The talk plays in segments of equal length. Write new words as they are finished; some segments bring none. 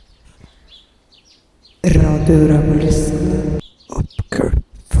Radiorabilistene Oppkøp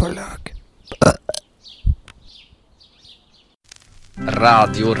forlag.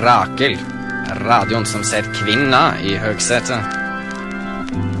 Radio Rakel. Radioen som ser kvinna i høgsetet.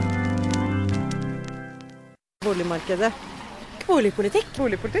 Boligmarkedet. Boligpolitikk.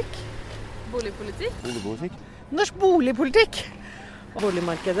 Boligpolitikk. Boligpolitikk. Boligpolitikk. Norsk boligpolitikk.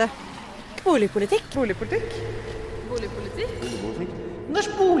 Boligmarkedet. Boligpolitikk. Boligpolitikk. Boligpolitikk. Boligpolitikk.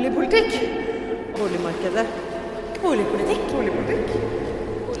 Norsk boligpolitikk. Boligmarkedet. Boligpolitikk. Boligpolitikk.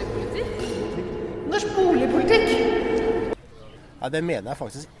 Boligpolitikk. Norsk boligpolitikk. Ja, det mener jeg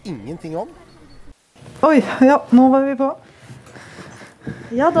faktisk ingenting om. Oi, ja, nå var vi på.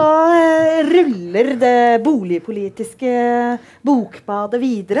 Ja, da ruller det boligpolitiske bokbadet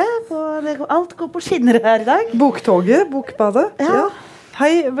videre. Alt går på skinner her i dag. Boktoget, bokbadet. Ja.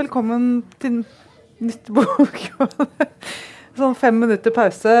 Hei, velkommen til nytt bokbad. Sånn 5 minutter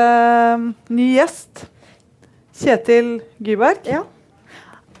pause. Ny gjest. Kjetil Gyberg. Ja.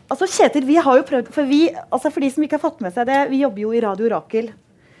 Altså Kjetil, vi har jo prøvd, for de som ikke har fått med seg det, vi jobber jo i Radio Rakel.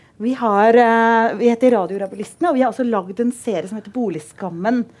 Vi heter Radiorabilistene, og vi har også laget en serie som heter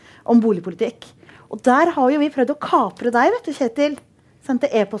Boligskammen om boligpolitikk. Og der har jo vi prøvd å kapre deg, vet du, Kjetil. Sendte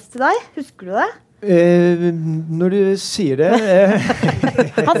e-post til deg, husker du det? Når du sier det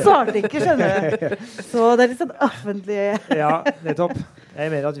Han svarte ikke, skjønner du. Så det er litt sånn offentlig. Ja, nettopp.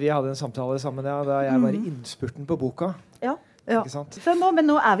 Jeg mener at vi hadde en samtale sammen da jeg var i innspurten på boka. Ja. Ikke sant? Men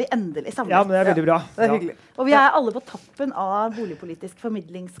nå er vi endelig samlet. Ja, men det er veldig bra. Det er hyggelig. Og vi er alle på toppen av boligpolitisk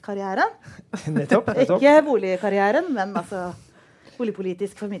formidlingskarriere. Nettopp. Ikke boligkarrieren, men altså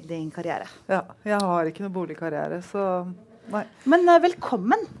boligpolitisk formidlingskarriere. Ja, jeg har ikke noe boligkarriere, så nei. Men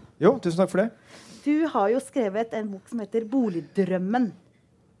velkommen. Jo, tusen takk for det. Du har jo skrevet en bok som heter Boligdrømmen.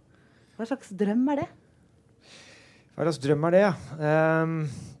 Hva slags drøm er det? Hva slags drøm er det, ja?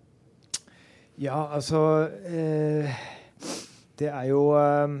 Ja, altså... det er jo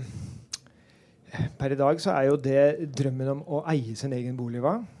per i dag så er jo det drømmen om å eie sin egen bolig,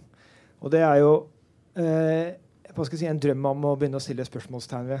 hva? Og det er jo hva skal jeg si, en drøm om å begynne å stille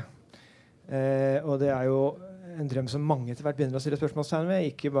spørsmålstegn ved. Og det er jo en drøm som mange etter hvert begynner å stille spørsmålstegn ved,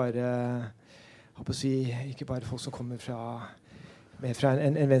 ikke bare folk som kommer fra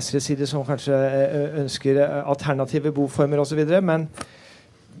en venstre side som kanskje ønsker alternative boformer og så videre, men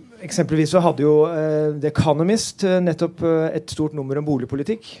eksempelvis så hadde jo The Economist nettopp et stort nummer om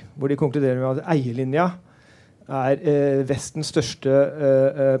boligpolitikk, hvor de konkluderer med at eierlinja er Vestens største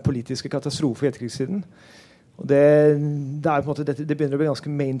politiske katastrofe i etterkrigstiden. Og det er på en måte det begynner å bli ganske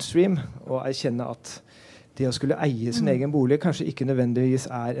mainstream å erkjenne at det å skulle eie sin egen bolig kanskje ikke nødvendigvis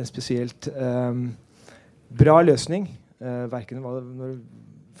er en spesielt bra løsning, hverken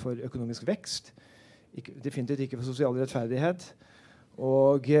for økonomisk vekst, definitivt ikke for sosial rettferdighet,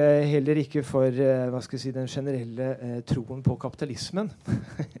 og heller ikke for den generelle troen på kapitalismen.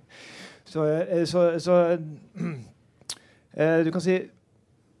 så du kan si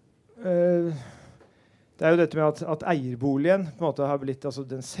det er jo dette med at eierboligen på en måte har blitt, altså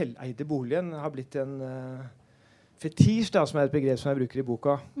den selveide boligen har blitt en fetisj, som er et begrep som jeg bruker i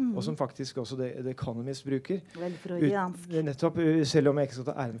boka, og som faktisk også The Economist bruker. Veldig freudiansk. Nettopp, selv om jeg ikke skal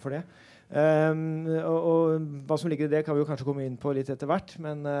ta æren for det. Og hva som ligger i det kan vi jo kanskje komme inn på litt etter hvert,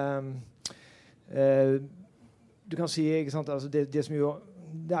 men du kan si, ikke sant, altså det som jo,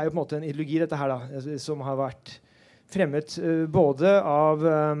 det er jo på en måte en ideologi dette her da, som har vært fremmet både av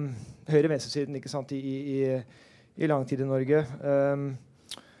høyre-venstresiden, ikke sant, i lang tid i Norge,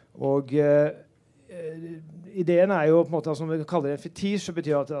 og ideen er jo på en måte, som vi kaller det en fetisj, så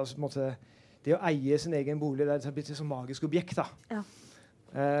betyr det at på en måte, det å eie sin egen bolig, det er blitt et sånn magisk objekt da. Ja.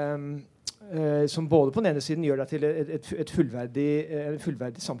 Som både på den ene siden gjør deg til en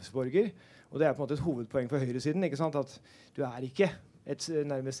fullverdig samfunnsborger, og det er på en måte et hovedpoeng for høyresiden, ikke sant? At du er ikke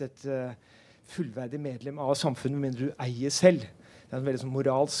nærmest et fullverdig medlem av samfunnet, med mindre du eier selv. Det er en veldig sånn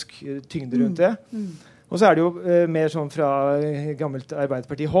moralsk tyngde rundt det. Og så er det jo mer sånn fra gammelt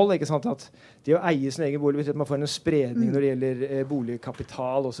Arbeiderparti-hold, ikke sant? At det å eie sin egen bolig betyr at man får en spredning når det gjelder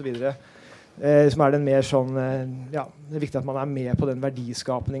boligkapital og så videre. Som er den mer sånn, ja, det er viktig at man er med på den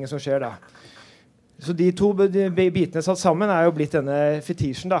verdiskapningen som skjer da. Så de to bitene satt sammen er jo blitt denne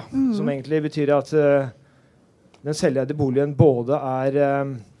fetisjen da, som egentlig betyr at den selveide boligen både er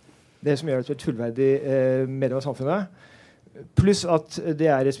det som gjør det til et fullverdig medlem av samfunnet, pluss at det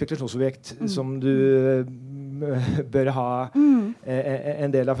er et spekulasjonsobjekt som du bør ha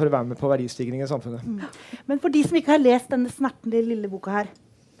en del av for å være med på verdistigningen i samfunnet. Men for de som ikke har lest denne snertende lille boka her,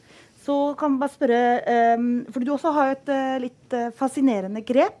 så kan man bare spørre, for du også har et litt fascinerende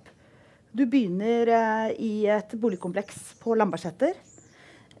grep. Du begynner i et boligkompleks på Lambertseter.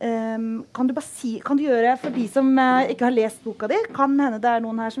 Kan du gjøre, for de som ikke har lest boka di, kan hende det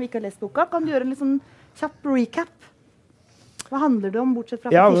noen her som ikke har lest boka, kan du gjøre en litt sånn kjapp recap? Hva handler det om, bortsett fra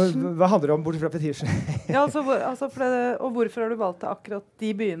fetisjen? Hva handler det om, bortsett fra fetisjen? Og hvorfor har du valgt akkurat de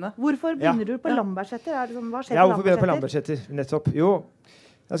byene? Hvorfor begynner du på Lambertseter? Hva skjer hvorfor begynner jeg på Lambertseter? Nettopp. Jo,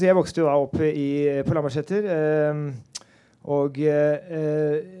 jeg vokste jo da opp på Lambertseter, og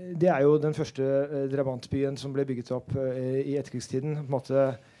det jo den første drabantbyen som ble bygget opp i etterkrigstiden, på en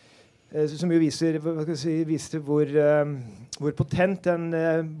måte, som jo viser hvor potent den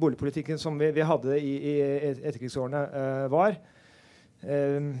boligpolitikken som vi hadde i etterkrigsårene var.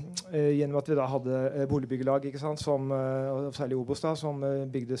 Gjennom at vi da hadde boligbyggelag, ikke sant, særlig Obos da, som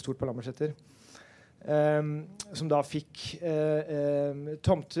bygde stort på Lambertseter. Som da fikk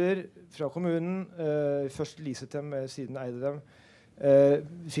tomter fra kommunen, først leaset dem, siden eide dem,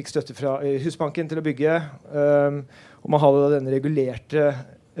 fikk støtte fra Husbanken til å bygge, og man hadde da denne regulerte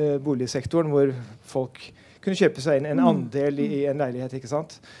boligsektoren hvor folk kunne kjøpe seg inn en andel i en leilighet, ikke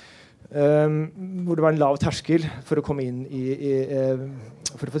sant? Hvor det var en lav terskel for å komme inn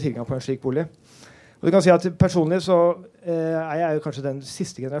for å få tilgang på en slik bolig. Og du kan si at personlig så jeg jo kanskje den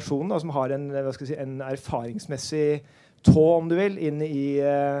siste generasjonen da, som har en erfaringsmessig tå, om du vil, inn i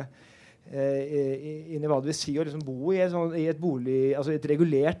hva det vil si å liksom bo i et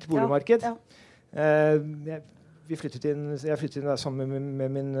regulert boligmarked. Jeg flyttet inn der sammen med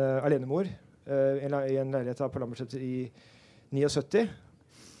min alenemor i en leilighet på Lambertseter i 79.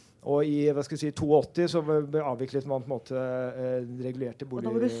 Og i 82 så ble avviklet man på en måte regulerte boligsektoren.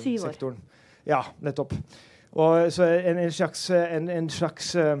 Og da var du 7 år. Ja, nettopp. Og så en slags jeg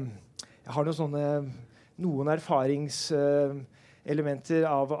har noen erfaringselementer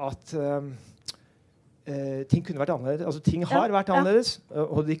av at ting kunne vært annerledes. Altså ting har vært annerledes,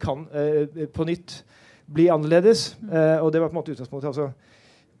 og de kan på nytt bli annerledes. Og det var på en måte utgangspunktet. Altså,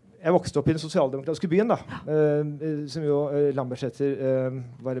 jeg vokste opp i den sosialdemokratiske byen, da, som jo Lambertseter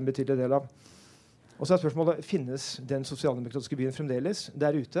var en betydelig del av. Og så spørsmålet, finnes den sosialdemokratiske byen fremdeles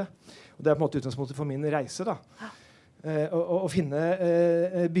der ute? Og det på en måte utgangspunktet for min reise, da. Å finne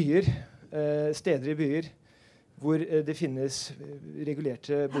byer, steder i byer, hvor det finnes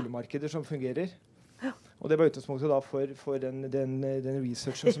regulerte boligmarkeder som fungerer. Og det var utgangspunktet da for den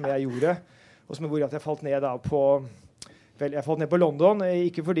researchen som jeg gjorde, og som hvor jeg falt ned da på... Jeg falt ned på London,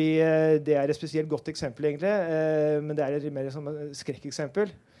 ikke fordi det et spesielt godt eksempel egentlig, men det et mer som et skrekkeksempel,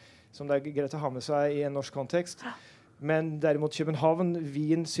 som det greit å ha med seg i en norsk kontekst. Men derimot København,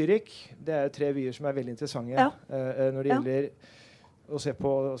 Wien, Zürich, det 3 byer som veldig interessante når det gjelder å se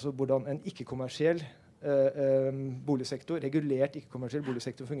på hvordan en ikke-kommersiell boligsektor, regulert ikke-kommersiell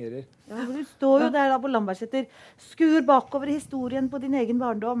boligsektor fungerer. Ja, du står jo der da på Lambertseter, skuer bakover historien på din egen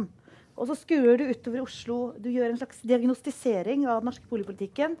barndom. Og så skuer du utover Oslo, du gjør en slags diagnostisering av den norske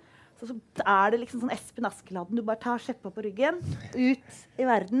boligpolitikken. Så det liksom sånn Espen Askeladden, du bare tar skjeppa på ryggen, ut i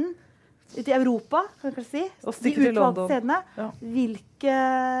verden, ut i Europa, kan jeg kanskje si. Og stikker til London. Stedene. Ja.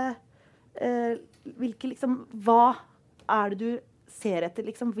 Hvilke liksom, hva det du ser etter,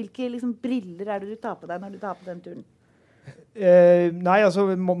 liksom? Hvilke liksom, briller det du tar på deg når du tar på den turen? Nei,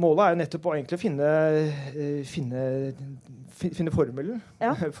 altså målet jo nettopp å egentlig finne formelen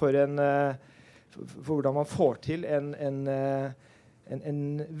for hvordan man får til en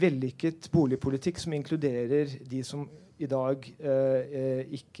vellykket boligpolitikk som inkluderer de som i dag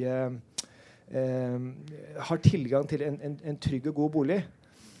ikke har tilgang til en trygg og god bolig.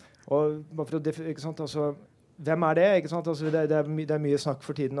 Og bare for å ikke sant, altså, hvem det? Ikke sant? Altså, det mye snakk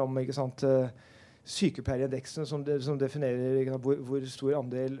for tiden om ikke sant, sykepleierindeksen som definerer hvor stor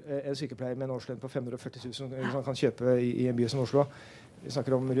andel en sykepleier med en årslønn på 540 000 kan kjøpe i en by som Oslo. Vi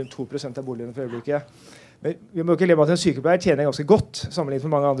snakker om rundt 2% av boligene for øyeblikket. Men vi må ikke glemme at en sykepleier tjener ganske godt sammenlignet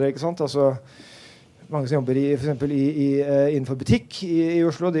med mange andre, ikke sant? Altså, mange som jobber for eksempel innenfor butikk i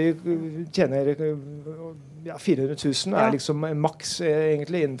Oslo, de tjener 400 000 liksom maks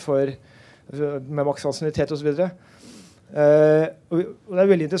egentlig innenfor med maks ansiennitet og så videre. Og det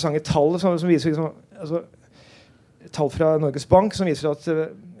veldig interessante tall som viser liksom, altså, tall fra Norges Bank som viser at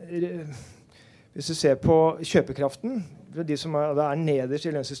hvis du ser på kjøpekraften for de som nederst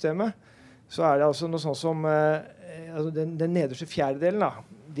i lønnssystemet, så det altså noe sånn som altså den nederste fjerdedelen da,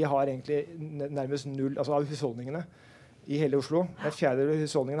 de har egentlig nærmest null, altså av husholdningene i hele Oslo, en fjerdedel av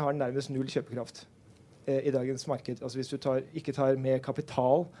husholdningene har nærmest null kjøpekraft i dagens marked. Altså hvis du ikke tar med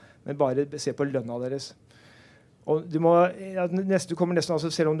kapital, men bare ser på lønna deres. Og du kommer nesten, altså,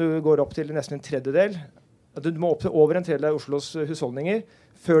 selv om du går opp til nesten en tredjedel, at du må opp til over en tredjedel av Oslos husholdninger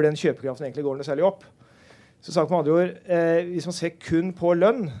før den kjøpekraften egentlig går noe særlig opp. Så sagt med andre ord, hvis man ser kun på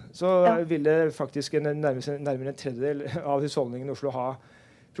lønn, så ville faktisk nærmere en tredjedel av husholdningene i Oslo ha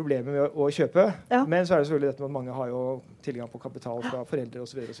problemer med å kjøpe. Ja. Men så det selvfølgelig dette med at mange har jo tilgang på kapital fra foreldre og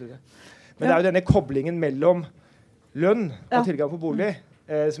så videre og så videre. Men det jo denne koblingen mellom lønn og tilgang på bolig,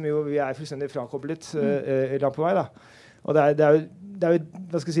 som jo vi fullstendig frakoblet langt på vei da. Og det jo,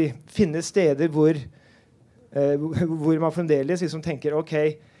 hva skal jeg si, finne steder hvor man fremdeles liksom tenker, ok,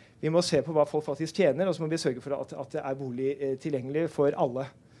 vi må se på hva folk faktisk tjener, og så må vi sørge for at det bolig tilgjengelig for alle.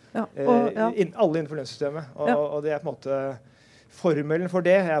 Alle innenfor lønnssystemet. Og det på en måte formelen for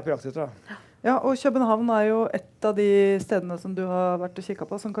det på jakt etter. Ja, og København jo et av de stedene som du har vært og kikket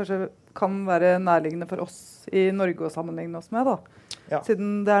på, som kanskje kan være nærliggende for oss i Norge å sammenligne oss med, da.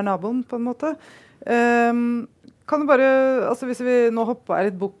 Siden det naboen, på en måte. Kan du bare, altså hvis vi nå hopper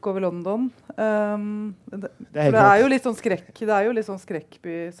litt bukk over London, for det jo litt sånn skrekk, det jo litt sånn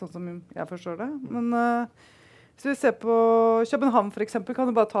skrekkby, sånn som jeg forstår det. Men hvis vi ser på København for eksempel, kan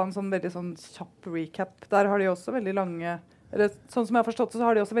du bare ta en sånn veldig sånn kjapp recap. Der har de også veldig lange, eller sånn som jeg har forstått det, så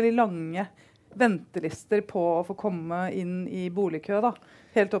har de også veldig lange ventelister på å få komme inn i boligkø, da.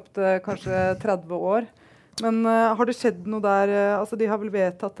 Helt opp til kanskje 30 år. Men har det skjedd noe der? Altså de har vel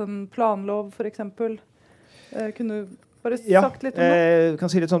vedtatt en planlov, for eksempel. Kunne du bare sagt litt om det? Jeg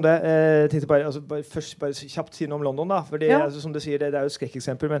kan si litt om det. Først bare kjapt si noe om London, da. For det, som du sier, det jo et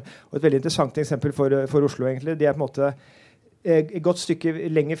skrekkeksempel, og et veldig interessant eksempel for Oslo, egentlig. De på en måte et godt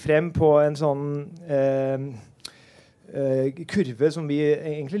stykke lenger frem på en sånn kurve som vi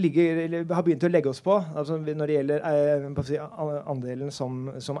egentlig har begynt å legge oss på, altså når det gjelder andelen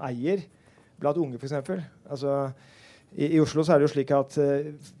som eier blant unge, for eksempel. Altså, i Oslo så det jo slik at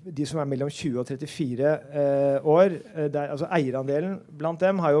de som mellom 20 og 34 år, altså eierandelen blant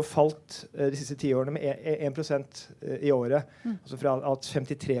dem har jo falt de siste 10 årene med 1% i året. Altså fra at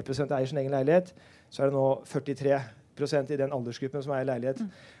 53% eier sin egen leilighet, så det nå 43% i den aldersgruppen som i leilighet.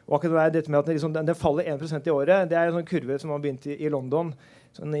 Og akkurat dette med at den faller 1% i året, det en sånn kurve som har begynt i London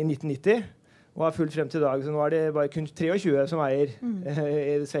sånn i 1990, og har fulgt frem til i dag. Så nå det bare kun 23 som eier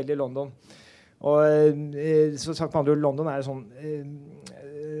selv i London. Og så sagt med andre ord, London et sånn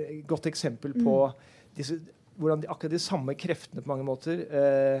godt eksempel på hvordan akkurat de samme kreftene på mange måter,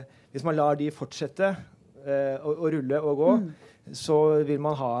 hvis man lar de fortsette å rulle og gå, så vil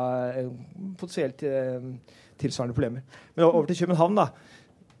man ha potensielt tilsvarende problemer. Men over til København da.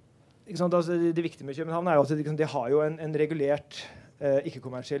 Altså, det viktige med København jo at de har jo en regulert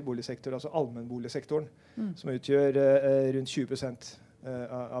ikke-kommersiell boligsektor, altså allmennboligsektoren, som utgjør rundt 20%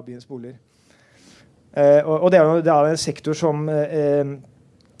 av byens boliger. Og det en sektor som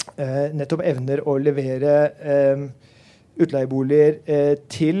nettopp evner å levere utleieboliger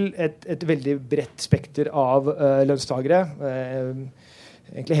til et veldig bredt spekter av lønnstagere.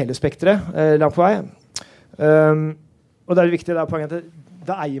 Egentlig hele spektret langt på vei. Og det viktig, det poenget at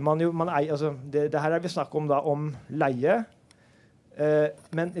da eier man jo, altså, det her vi snakk om da om leie,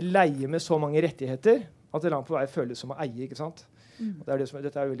 men leie med så mange rettigheter at det langt på vei føles som å eie, ikke sant? Og dette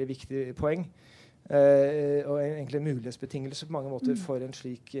et veldig viktig poeng, og egentlig en mulighetsbetingelse på mange måter for en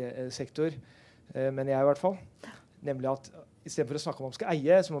slik sektor, men jeg i hvert fall, nemlig at i stedet for å snakke om skal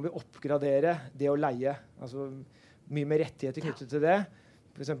eie, så må vi oppgradere det å leie, altså mye mer rettigheter knyttet til det.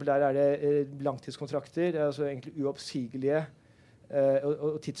 For eksempel der det langtidskontrakter, altså egentlig uoppsigelige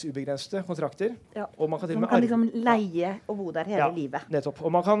og tidsubegrensede kontrakter. Ja. Og man kan, liksom leie og bo der hele livet. Nettopp.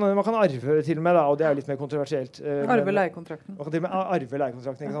 Og man kan arve til og med, da, og det litt mer kontroversielt. Arve leiekontrakten. Man kan til og med arve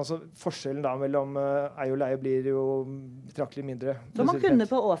leiekontrakten. Ikke sant? Så forskjellen da mellom eie og leie blir jo betraktelig mindre. Så man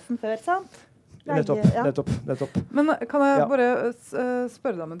kunne på Åsen før, sant? Nettopp. Men kan jeg bare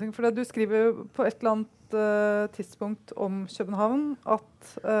spørre deg om en ting? For du skriver på et eller annet tidspunkt om København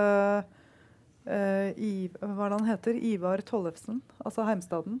at hva han heter? Ivar Tollefsen, altså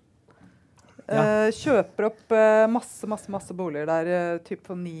Heimstaden, kjøper opp masse boliger der, typ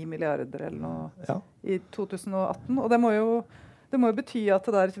for 9 milliarder eller noe i 2018. Og det må jo bety at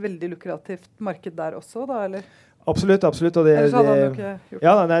det et veldig lukrativt marked der også, da, eller? Absolutt. Og det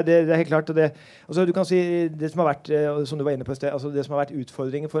helt klart. Og det, altså, du kan si det som har vært, som du var inne på i sted, altså det som har vært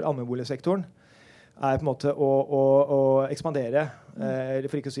utfordringen for allmennboligsektoren, på en måte å ekspandere, eller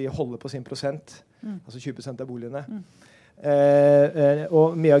for ikke å si holde på sin prosent, altså 20% av boligene.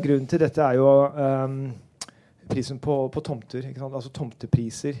 Og mye av grunnen til dette jo prisen på tomter, ikke sant? Altså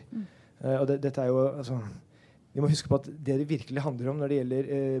tomtepriser. Og dette jo, altså, vi må huske på at det virkelig handler om når det gjelder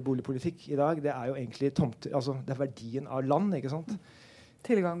boligpolitikk i dag, det jo egentlig tomter, altså det verdien av land, ikke sant?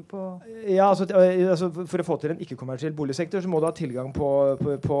 Tilgang på... Ja, altså for å få til en ikke-kommersiell boligsektor, så må du ha tilgang på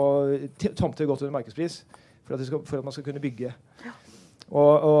tomter godt under markedspris, for at man skal kunne bygge. Ja.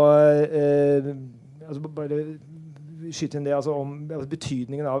 Altså bare skyte inn det, altså om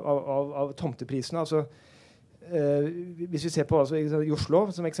betydningen av tomteprisene, altså hvis vi ser på altså, i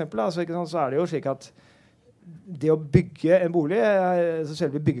Oslo som eksempel, altså, så det jo slik at det å bygge en bolig, altså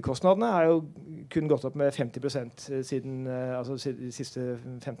selve byggekostnadene, jo kun gått opp med 50% siden altså, de siste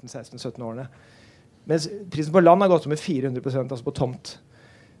 15, 16, 17 årene. Mens prisen på land har gått opp med 400%, altså på tomt.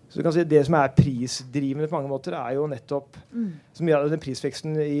 Så du kan si det som prisdrivende på mange måter, jo nettopp så mye av den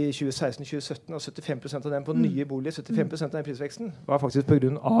prisveksten i 2016-2017, og 75% av den på nye boliger, 75% av den prisveksten var faktisk på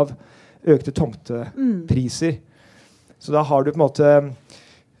grunn av økte tomtepriser. Så da har du på en måte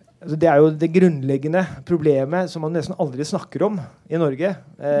altså det jo det grunnleggende problemet som man nesten aldri snakker om i Norge,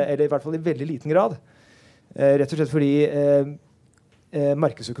 eller i hvert fall i veldig liten grad. Rett og slett fordi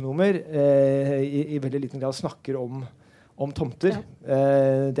markedsøkonomer i veldig liten grad snakker om tomter.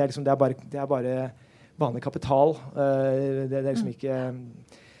 Det liksom, det bare vanlig kapital. Det liksom ikke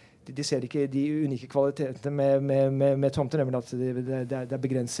de ser ikke de unike kvalitetene med tomter, nemlig at det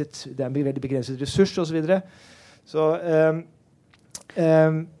begrenset, det en veldig begrenset ressurs og så videre. Så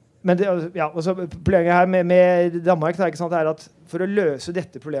men det, ja, altså, problemet her med Danmark da, ikke sant, at for å løse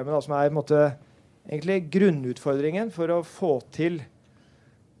dette problemet da, som på en måte, egentlig grunnutfordringen for å få til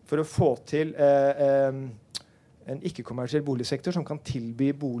en ikke-kommersiell boligsektor som kan tilby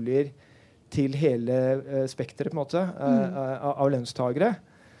boliger til hele spektret på en måte, av lønnstagere,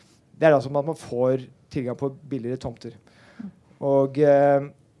 det altså at man får tilgang på billigere tomter. Og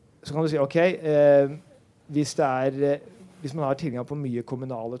så kan du si, ok, hvis man har tilgang på mye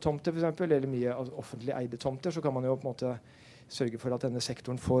kommunale tomter, for eksempel, eller mye offentlig eide tomter, så kan man jo på en måte sørge for at denne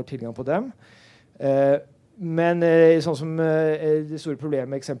sektoren får tilgang på dem. Men sånn som det store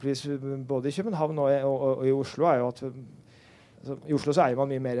problemet eksempelvis både i København og i Oslo jo at altså, i Oslo så eier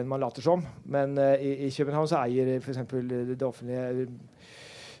man mye mer enn man later som, men i København så eier for eksempel det offentlige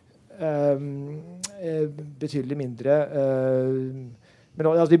betydelig mindre men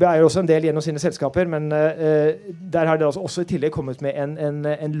altså, de eier også en del gjennom sine selskaper, men der har det også i tillegg kommet med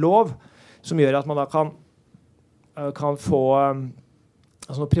en lov som gjør at man da kan få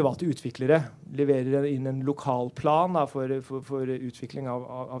altså når private utviklere leverer inn en lokalplan da, for utvikling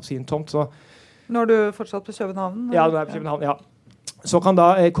av sin tomt. Så, når du fortsatt på København? Ja, nå på København, ja. Så kan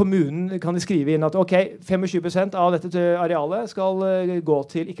da kommunen kan de skrive inn at ok, 25% av dette arealet skal gå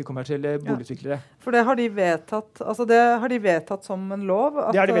til ikke-kommersielle boligutviklere. For det har de vedtatt, altså det har de vedtatt som en lov?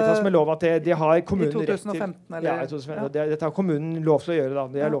 At, det har de vedtatt som en lov at de har kommunen i 2015, rett til, eller? Ja, i 2015. Ja. Dette har kommunen lov til å gjøre da.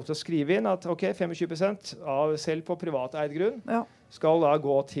 De har lov til å skrive inn at ok, 25% av selv på privat eid grunn skal da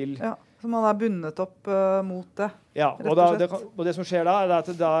gå til... Ja. Så man bundet opp mot det. Ja, og det som skjer da at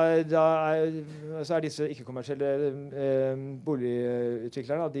så disse ikke-kommersielle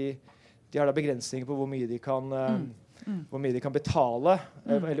boligutviklerne, de har da begrensninger på hvor mye de kan, hvor mye de kan betale,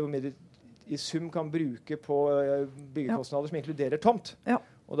 eller hvor mye de i sum kan bruke på byggekostnader som inkluderer tomt. Ja.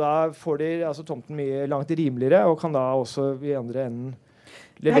 Og da får de altså, tomten mye langt rimeligere, og kan da også i andre enden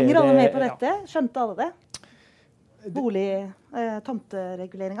levere... Henger alle med på dette? Skjønte alle det?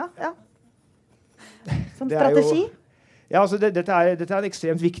 Tomtereguleringer? Ja. Som strategi? Ja, altså dette en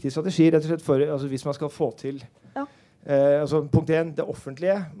ekstremt viktig strategi, rett og slett for, altså, hvis man skal få til. Ja. Altså, punkt 1, det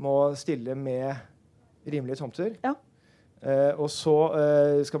offentlige må stille med rimelige tomter. Ja. Og så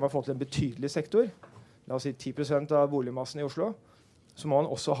skal man få til en betydelig sektor, la oss si 10% av boligmassen i Oslo, så må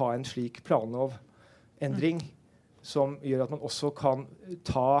man også ha en slik planlovendring som gjør at man også kan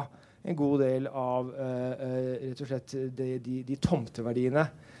ta en god del av rett og slett de tomteverdiene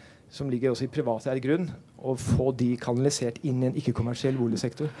som ligger også i private grunn, og få de kanalisert inn i en ikke-kommersiell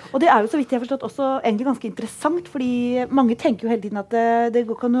boligsektor. Og det jo så vidt jeg har forstått også egentlig ganske interessant, fordi mange tenker jo hele tiden at det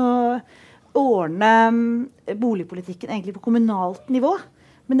går ikke an å ordne boligpolitikken egentlig på kommunalt nivå.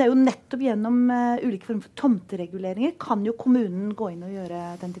 Men det jo nettopp gjennom ulike former for tomtereguleringer kan jo kommunen gå inn og gjøre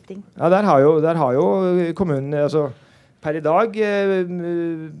den type ting. Ja, der har jo kommunen, altså per i dag...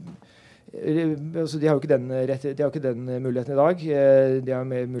 altså, de har jo ikke den muligheten i dag. De har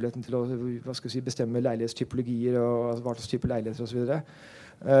mer muligheten til å bestemme leilighetstypologier og altså, hva slags type leiligheter og så videre.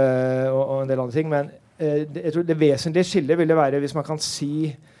 Og en del andre ting. Men jeg tror det vesentlige skillet vil det være hvis man kan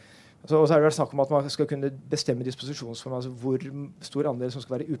si altså, og så det vært snakk om at man skal kunne bestemme disposisjonsform, altså hvor stor andel som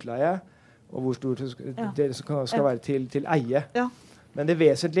skal være utleie, og hvor stor det skal være til eie. Ja. Men det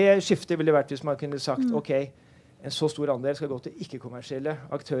vesentlige skiftet ville vært hvis man kunne sagt ok, en så stor andel skal gå til ikke-kommersielle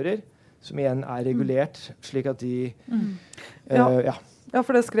aktører, som igjen regulert, slik at de... Ja,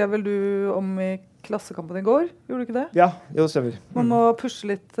 for det skrev vel du om i Klassekampen i går, gjorde du ikke det? Ja, det stemmer. Man må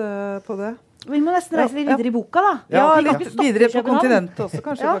pushe litt på det. Vi må nesten reise litt videre i boka, da. Ja, litt videre på kontinentet også,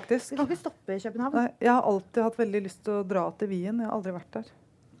 kanskje, faktisk. Vi kan ikke stoppe i København. Nei, jeg har alltid hatt veldig lyst til å dra til Wien. Jeg har aldri vært der.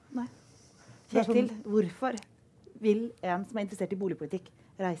 Nei. Kjetil, hvorfor vil en som interessert i boligpolitikk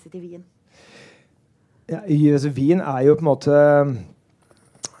reise til Wien? Altså, Wien jo på en måte,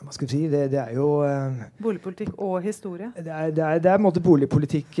 hva skal vi si, det jo... boligpolitikk og historie. Det på en måte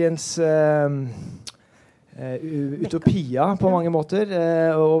boligpolitikkens utopia på mange måter,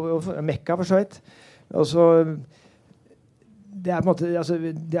 og Mekka for så vidt. Og så det på en måte, altså,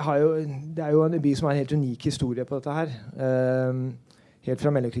 det jo en by som har en helt unik historie på dette her. Helt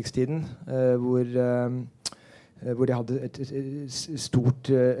fra mellomkrigstiden, hvor de hadde et stort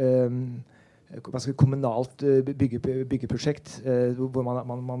kommunalt byggeprosjekt, hvor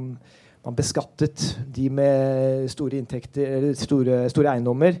man beskattet de med store inntekter, eller store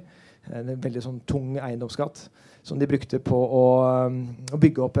eiendommer, en veldig sånn tung eiendomsskatt, som de brukte på å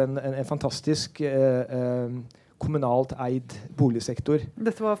bygge opp en fantastisk kommunalt eid boligsektor.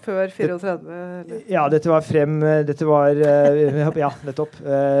 Dette var før 34? Eller? Ja, dette var ja, nettopp.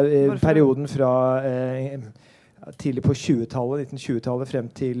 Perioden fra tidlig på 20-tallet, 1920-tallet, frem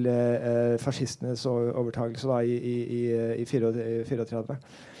til fascistenes overtagelse da, i 34.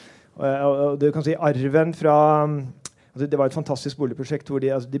 Og du kan si arven fra... Altså, det var et fantastisk boligprosjekt hvor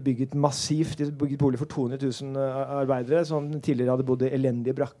de bygget massivt. De bygget bolig for 200 000 arbeidere som tidligere hadde bodd i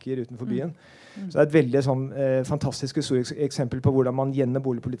elendige brakker utenfor byen. Så det et veldig sånn, fantastisk historisk eksempel på hvordan man gjennom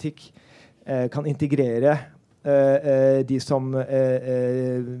boligpolitikk kan integrere de som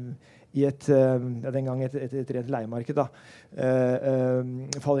i den gang et rent leiemarked da,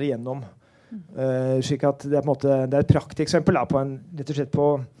 faller igjennom. Slik at det på en måte, det et prakteksempel da, på rett og slett på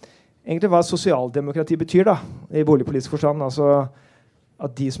egentlig hva sosialdemokrati betyr da, i boligpolitisk forstand. Altså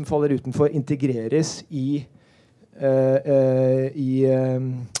at de som faller utenfor integreres i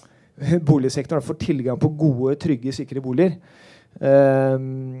boligsektoren, får tilgang på gode, trygge, sikre boliger.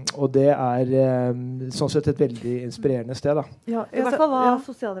 Og det sånn sett et veldig inspirerende sted da. Ja, i hvert fall hva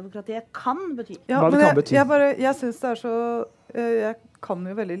sosialdemokratiet kan bety. Ja, hva det kan bety. Jeg synes det så... Jeg kan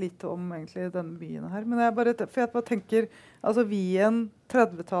jo veldig lite om egentlig denne byen her, men jeg bare tenker, altså Wien,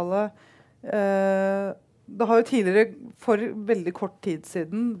 30-tallet, det har jo tidligere, for veldig kort tid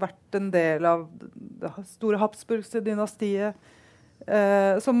siden, vært en del av det store Habsburgske dynastiet,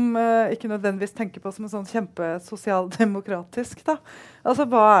 som ikke nødvendigvis tenker på som en sånn kjempesosialdemokratisk da. Altså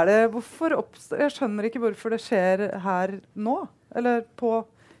hva det, jeg skjønner ikke hvorfor det skjer her nå, eller på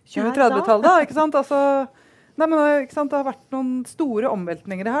 2030-tallet da, ikke sant? Altså, nei, men ikke sant? Det har vært noen store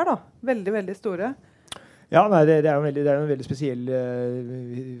omveltninger her da, veldig, veldig store. Ja, nei, det jo en veldig spesiell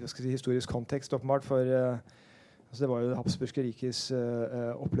hva skal jeg si, historisk kontekst åpenbart, for altså det var jo det Habsburgske rikes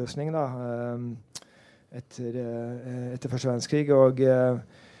oppløsning da, etter første verdenskrig, og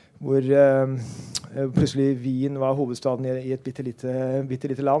hvor plutselig Wien var hovedstaden i et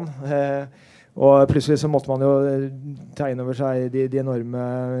bittelite land. Og plutselig så måtte man jo ta inn over seg de enorme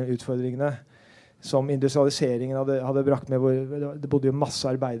utfordringene som industrialiseringen hadde brakt med, hvor det bodde jo masse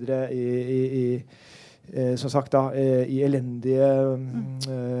arbeidere som sagt da, i elendige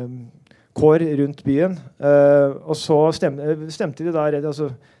kår rundt byen. Og så stemte de rett og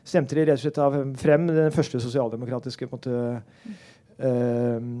slett frem den første sosialdemokratiske på en måte,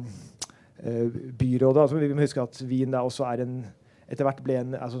 byrådet. Altså, vi må huske at Wien da også etter hvert ble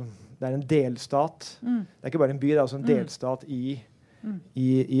altså, det en delstat. Det ikke bare en by, det også en delstat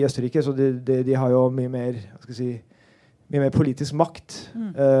i Østerrike, så de har jo mye mer, hva skal jeg si, mye mer politisk makt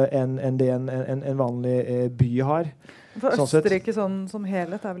enn det en vanlig by har. For Østerrike som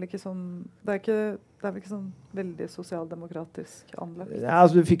helhet vel ikke sånn, det vel ikke sånn veldig sosialdemokratisk anlagt? Ja,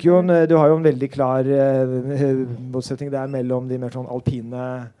 altså, du har jo en veldig klar motsetning der mellom de mer sånn alpine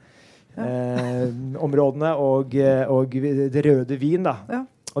områdene og det røde Wien da. Ja.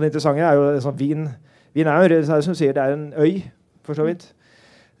 Og det interessante jo sånn, Wien jo, som sier, det en øy, for så vidt.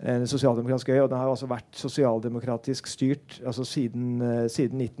 En sosialdemokratisk øy, og den har altså vært sosialdemokratisk styrt altså siden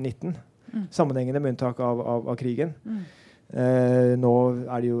 1919. Sammenhengende med unntak av krigen. Nå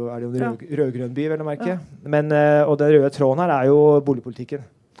det jo en rød-grønn by, vel å merke. Ja. Men, og den røde tråden her jo boligpolitikken.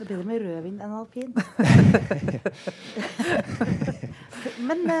 Det bedre med rødvin enn alpin.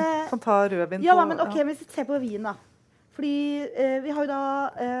 Men, kan ta rødvin ja, men ok, hvis vi ser på Wien da. Fordi vi har jo da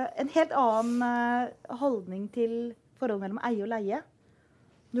en helt annen holdning til forholdet mellom eie og leie.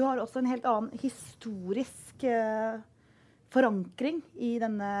 Du har også en helt annen historisk forankring i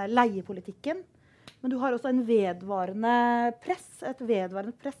denne leiepolitikken. Men du har også et vedvarende press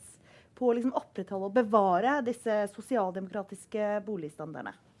på å liksom opprettholde og bevare disse sosialdemokratiske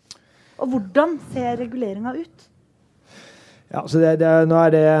boligstandardene. Og hvordan ser reguleringen ut? Ja, så nå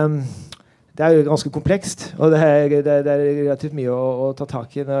det jo ganske komplekst, og det relativt mye å ta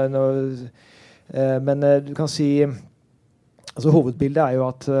tak i. Men du kan si, altså hovedbildet jo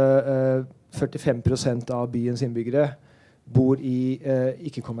at 45% av byens innbyggere bor i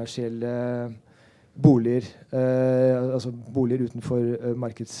ikke-kommersielle boliger, altså boliger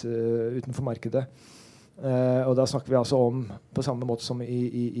utenfor markedet. Og da snakker vi altså om, på samme måte som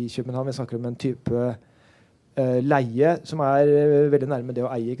i København, vi snakker om en type leie som veldig nærme det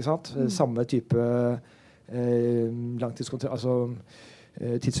å eie, ikke sant? Samme type langtidskontrakt, altså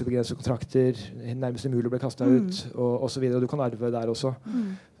tidsubegrensede kontrakter, nærmest umulig å bli kastet ut, og så videre, og du kan arve der også.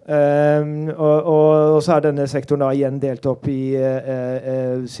 Og så denne sektoren da igjen delt opp i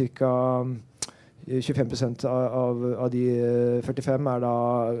cirka 25% av de 45 da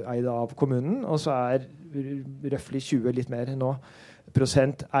eid av kommunen, og så røftlig 20 litt mer nå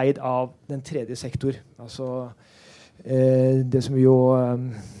prosent eid av den tredje sektor. Altså det som jo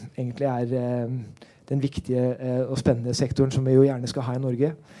egentlig den viktige og spennende sektoren som vi jo gjerne skal ha i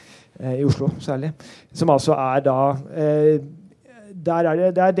Norge, i Oslo særlig, som altså da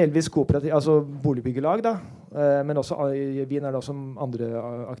det delvis kooperativ, altså boligbyggelag da, men også i Wien det også andre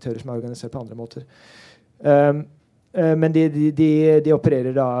aktører som organisert på andre måter. Men de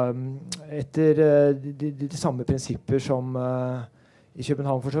opererer da etter de samme prinsipper som i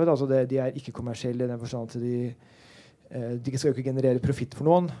København for så vidt. Altså de ikke kommersielle i den forstand at de skal jo ikke generere profitt for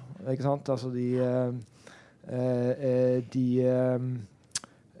noen, ikke sant? Altså de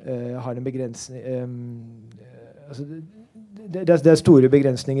har en begrensning, altså det store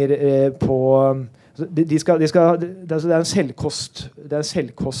begrensninger på det en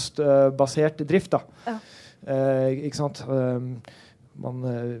selvkostbasert drift da. Ikke sant?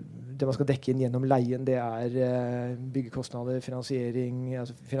 Det man skal dekke inn gjennom leien, det byggekostnader, finansiering,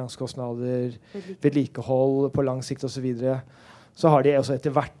 altså finanskostnader, vedlikehold på lang sikt og så videre. Så har de også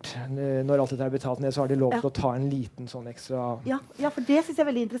etter hvert, når alt dette betalt ned, så har de lov til å ta en liten sånn ekstra... Ja, for det synes jeg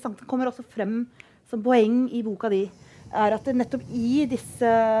veldig interessant. Det kommer også frem som poeng i boka di, at det nettopp i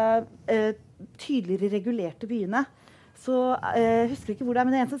disse tydeligere regulerte byene, så husker jeg ikke hvor det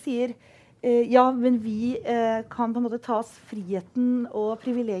men det en som sier ja, men vi kan på en måte ta oss friheten og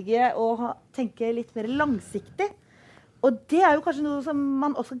privilegiet og tenke litt mer langsiktig. Og det jo kanskje noe som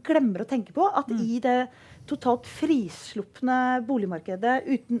man også glemmer å tenke på, at i det totalt frisluppne boligmarkedet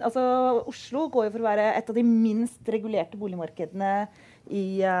altså Oslo går jo for å være et av de minst regulerte boligmarkedene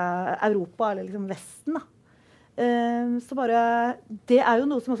i Europa, eller liksom Vesten da. Så bare, det jo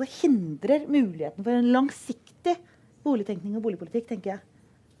noe som også hindrer muligheten for en langsiktig boligtenkning og boligpolitikk, tenker jeg.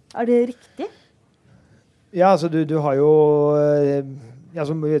 Det riktig? Ja, altså du har jo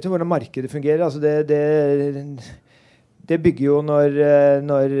altså, vet jo hvordan markedet fungerer. Altså det bygger jo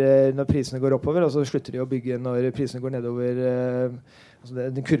når prisene går oppover, og så slutter de å bygge når prisene går nedover. Altså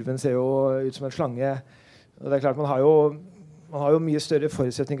den kurven ser jo ut som en slange. Og det klart, man har jo mye større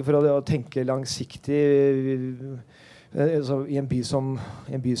forutsetninger for å tenke langsiktig altså, i en by som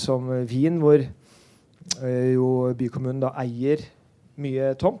Wien, hvor jo bykommunen da eier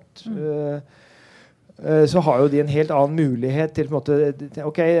mye tomt, så har jo de en helt annen mulighet til på en måte,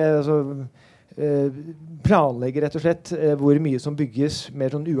 altså planlegge rett og slett hvor mye som bygges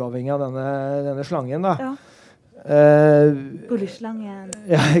mer sånn uavhengig av denne slangen da. Ja. Boligslangen.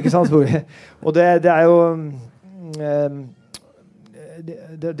 Ja, ikke sant? Og det jo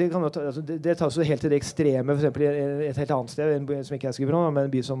det tas jo helt til det ekstreme, for eksempel et helt annet sted, som ikke jeg skriver om, men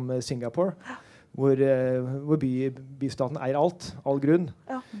en by som Singapore, hvor bystaten eier all grunn.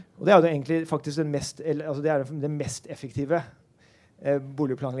 Ja. Og det jo egentlig faktisk den mest effektive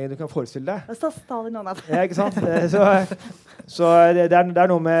boligplanleggingen du kan forestille deg. Det står stadig noen av det. Ja, ikke sant? Så det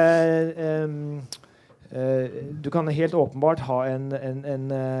noe med du kan helt åpenbart ha en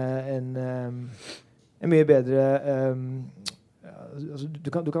mye bedre altså,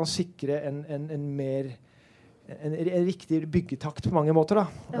 du kan sikre en riktig byggetakt på mange måter da.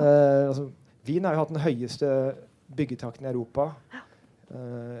 Ja. Altså Wien har jo hatt den høyeste byggetakten i Europa,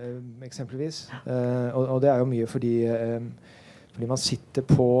 eksempelvis. Og det jo mye fordi man sitter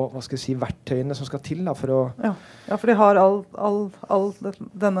på, hva skal jeg si, verktøyene som skal til da, for å... Ja, for de har all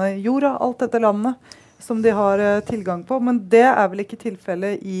denne jorda, alt dette landet, som de har tilgang på. Men det vel ikke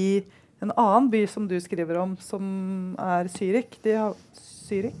tilfellet i en annen by som du skriver om, som Zürich.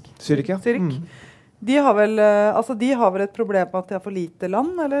 Zürich, ja. Zürich. De har vel et problem med at de har for lite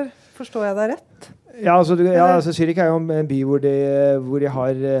land, eller forstår jeg deg rett? Ja, altså Zürich jo en by hvor de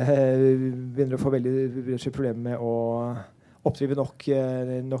har begynner å få veldig problemer med å oppdrive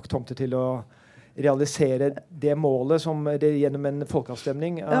nok tomter til å realisere det målet som det gjennom en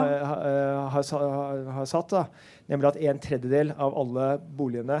folkeavstemning har satt, da. Nemlig at 1/3 av alle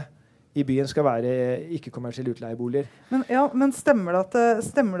boligene i byen skal være ikke-kommersielle utleieboliger. Men stemmer det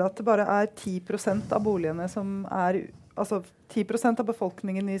at det bare 10% av boligene som altså 10% av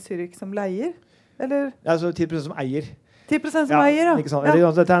befolkningen i Zürich som leier? Eller? Altså 10% som eier. 10% som eier, ja. Ikke sant?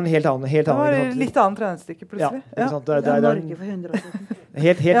 Eller, dette en helt annen det var litt annet regnestykke, plutselig. Ja, ikke sant? Det er Norge for 100 år siden.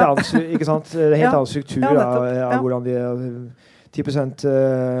 Helt annen, ikke sant? Helt annen struktur av hvordan de 10%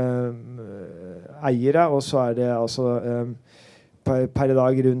 eiere, og så det altså per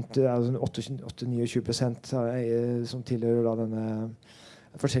dag rundt 8-29% som tilhører da denne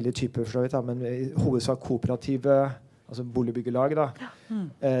forskjellige typer, for så vidt, men i hovedsak kooperative, altså boligbyggelag da,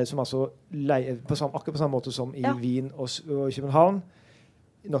 som altså leier akkurat på samme måte som i Wien og København.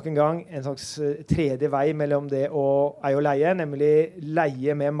 Nok en gang en slags tredje vei mellom det å eie og leie, nemlig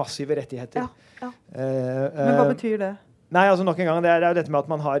leie med massive rettigheter. Men hva betyr det? Nei, altså nok en gang, det jo dette med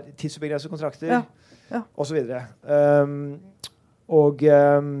at man har tidsbegrensede kontrakter, og så videre.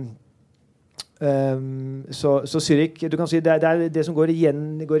 Så Zürich, du kan si, det det som går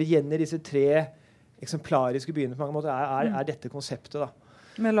igjen i disse 3 eksemplariske byene på mange måter, dette konseptet da.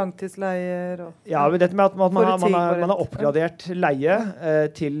 Med langtidsleier og... Ja, men dette med at man har oppgradert leie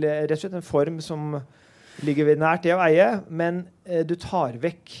til rett og slett en form som ligger nært det å eie, men du tar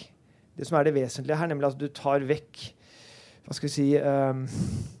vekk det som det vesentlige her, nemlig at du tar vekk hva skal vi si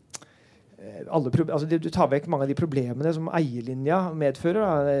du tar vekk mange av de problemene som eierlinja medfører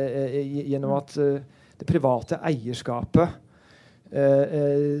da, gjennom at det private eierskapet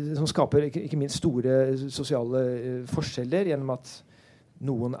som skaper ikke minst store sosiale forskjeller gjennom at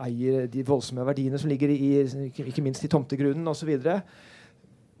noen eier de voldsomme verdiene som ligger ikke minst i tomtegrunnen og så videre,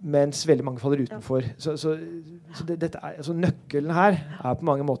 mens veldig mange faller utenfor. Så dette altså nøkkelen her på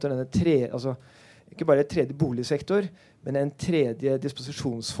mange måter denne ikke bare et tredje boligsektor, men en tredje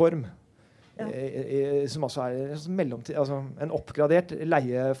disposisjonsform som altså altså en oppgradert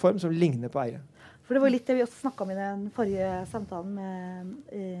leieform som ligner på eie. For det var litt det vi også snakket om i den forrige samtalen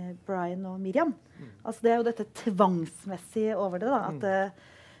med Brian og Miriam. Altså det jo dette tvangsmessige over det da, at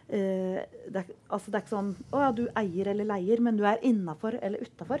det ikke sånn du eier eller leier, men du innenfor eller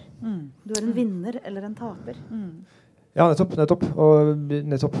utenfor. Du en vinner eller en taper. Ja, nettopp. Og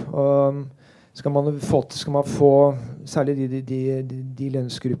skal man få særlig de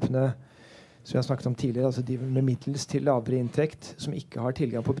lønnsgruppene som jeg har snakket om tidligere, altså de med middels til lavere inntekt, som ikke har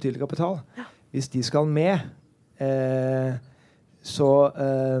tilgang på betydelig kapital. Hvis de skal med, så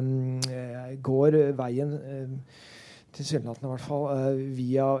går veien til sydenlatene i hvert fall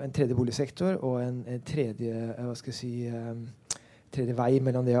via en tredje boligsektor og en tredje, tredje vei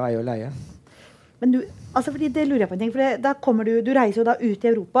mellom det å eie og leie. Men fordi det lurer jeg på en ting, for da kommer du reiser jo da ut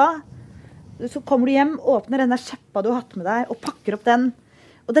i Europa, så kommer du hjem, åpner denne skjeppa du har hatt med deg, og pakker opp den.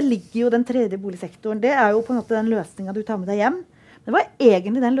 Og der ligger jo den tredje boligsektoren. Det jo på en måte den løsningen du tar med deg hjem. Men det var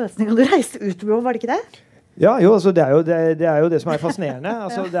egentlig den løsningen du reiste ut med, var det ikke det? Ja, jo, altså det jo det som fascinerende.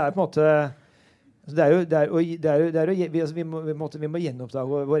 Altså det på en måte vi må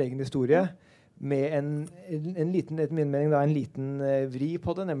gjenoppdage vår egen historie med en liten, etter min mening da, en liten vri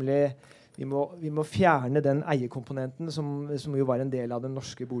på det, nemlig vi må fjerne den eierkomponenten som jo var en del av den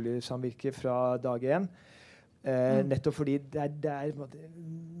norske boligsamvirket fra dag 1. Nettopp fordi det på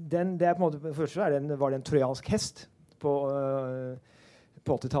en måte først var det en trojansk hest på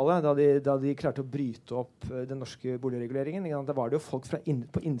 80-tallet, da de klarte å bryte opp den norske boligreguleringen. Da var det jo folk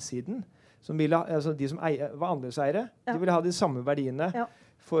på innsiden som ville altså de som var andelseiere, de ville ha de samme verdiene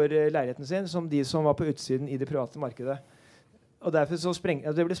for leiligheten sin som de som var på utsiden i det private markedet. Og derfor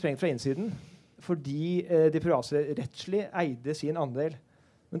det ble sprengt fra innsiden fordi de private rettslig eide sin andel.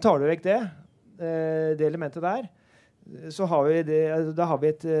 Men tar du vekk det elementet der, så har vi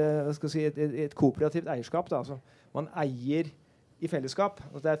et kooperativt eierskap. Da. Altså, man eier i fellesskap.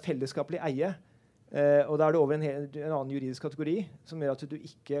 Altså, det fellesskapelig eie. Og da det over en annen juridisk kategori som gjør at du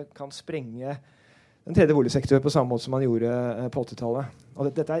ikke kan sprenge den tredje boligsektor på samme måte som man gjorde på 80-tallet. Og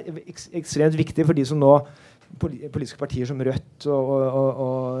dette ekstremt viktig for de som nå politiske partier som Rødt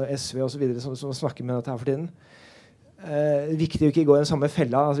og SV og så videre som snakker med dette her for tiden. Viktig å ikke gå i den samme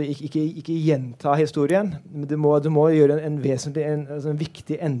fella, altså ikke gjenta historien, men du må gjøre en vesentlig, en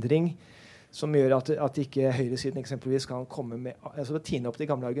viktig endring som gjør at ikke høyresiden eksempelvis kan komme med, altså tine opp de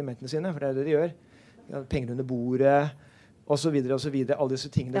gamle argumentene sine, for det de gjør. Penger under bordet, og så videre, alle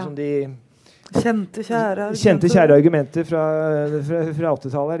disse tingene som de kjente, kjære argumenter fra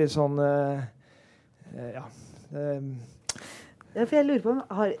 80-tallet, litt sånn for jeg lurer på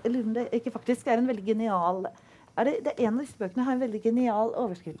om det ikke faktisk en veldig genial det en av disse bøkene har en veldig genial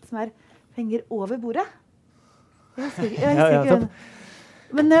overskrift som penger over bordet. Jeg husker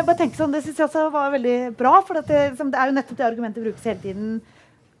men jeg bare tenker sånn, det synes jeg også var veldig bra, for det jo nettopp det argumentet brukes hele tiden.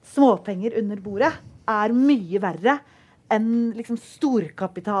 Småpenger under bordet mye verre enn liksom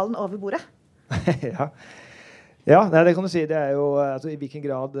storkapitalen over bordet. Ja, nei, det kan du si. Det jo altså, i hvilken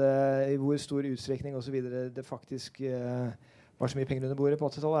grad, i hvor stor utstrekning og så videre det faktisk var så mye penger under bordet på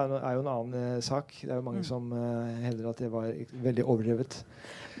 80-tallet jo en annen sak. Det jo mange som hevder at det var veldig overdrevet.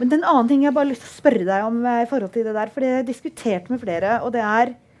 Men den annen ting jeg bare har lyst til å spørre deg om i forhold til det der, for det har jeg diskutert med flere, og det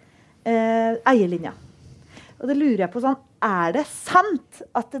eierlinja. Og det lurer jeg på sånn, det sant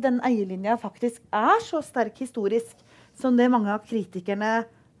at den eierlinja faktisk så sterk historisk som det mange av kritikerne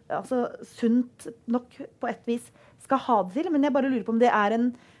altså sunt nok på et vis skal ha det til, men jeg bare lurer på om det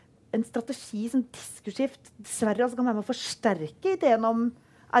en strategi som diskursskift dessverre altså kan være med å forsterke ideen om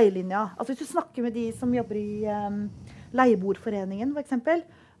eierlinja. Altså hvis du snakker med de som jobber i leieboerforeningen for eksempel,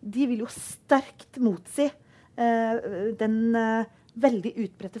 de vil jo sterkt motsi den veldig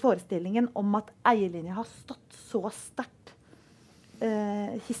utbredte forestillingen om at eierlinja har stått så sterkt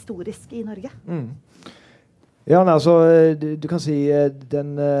historisk i Norge. Ja, nei, altså, du kan si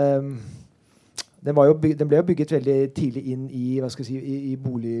den ble jo bygget veldig tidlig inn i, hva skal jeg si, i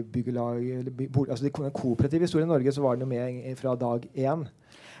boligbyggelag, altså den kooperative historien i Norge, så var den jo med fra dag 1.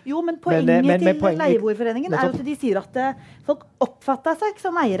 Jo, men poenget til leieboerforeningen jo at de sier at folk oppfatter seg ikke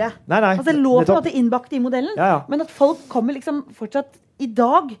som eiere. Nei, altså det lå på en måte innbakt i modellen, men at folk kommer liksom fortsatt i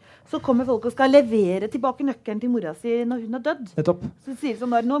dag, så kommer folk og skal levere tilbake nøkkelen til mora si når hun dødd. Nettopp. Så de sier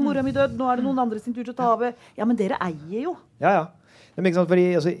sånn der, nå mora mi dødd, nå det noen andre sin tur til å ta over. Ja, men dere eier jo. Ja. Men ikke sant, fordi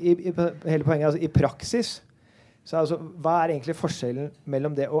altså, hele poenget, altså, i praksis, så altså, hva egentlig forskjellen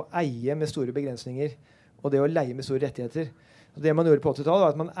mellom det å eie med store begrensninger og det å leie med store rettigheter? Og det man gjorde på 80-tallet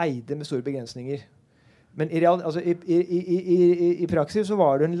var at man eide med store begrensninger. Men i praksis så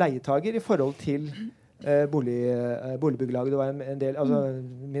var du en leietager i forhold til boligbyggelaget. Det var en del, altså,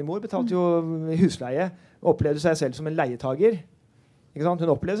 min mor betalte jo husleie og opplevde seg selv som en leietager. Ikke sant?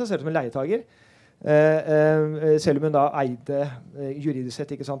 Hun opplevde seg selv som en leietager. Selv om hun da eide juridisk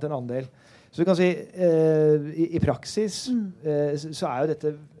sett ikke sant, en andel. Så du kan si i praksis så jo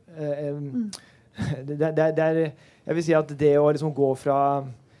dette jeg vil si at det å liksom gå fra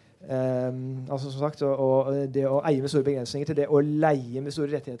altså som sagt det å eie med store begrensninger til det å leie med store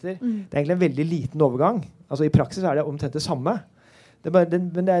rettigheter det egentlig en veldig liten overgang. Altså i praksis det omtrent det samme.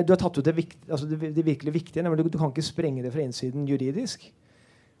 Men du har tatt ut det virkelig viktige, nemlig du kan ikke sprenge det fra innsiden juridisk.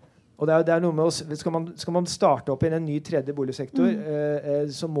 Og det noe med skal man starte opp i en ny tredje boligsektor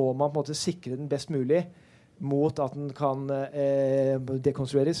så må man på en måte sikre den best mulig mot at den kan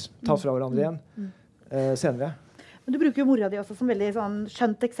dekonstrueres, tas fra hverandre igjen senere. Men du bruker jo mora di også som veldig sånn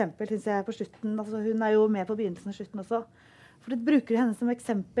skjønt eksempel, synes jeg, på slutten. Altså, hun jo med på begynnelsen og slutten også. For du bruker henne som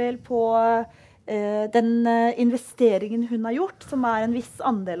eksempel på den investeringen hun har gjort, som en viss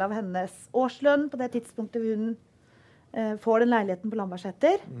andel av hennes årslønn på det tidspunktet hun får den leiligheten på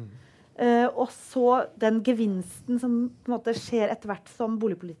Lambertseter. Og så den gevinsten som på en måte skjer etter hvert som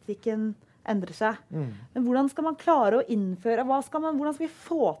boligpolitikken endrer seg. Men hvordan skal man klare å innføre, hvordan skal vi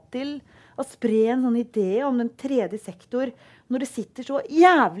få til å spre en sånn idé om den tredje sektor når det sitter så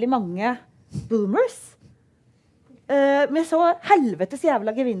jævlig mange boomers med så helvetes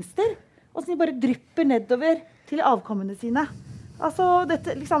jævla gevinster og så de bare drypper nedover til avkommene sine. Altså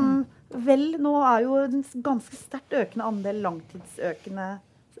dette liksom nå jo en ganske sterkt økende andel langtidsøkende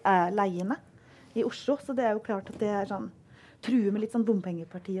leiene i Oslo, så det jo klart at det sånn truer med litt sånn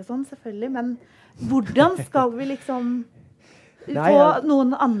bompengeparti og sånn, selvfølgelig. Men hvordan skal vi liksom få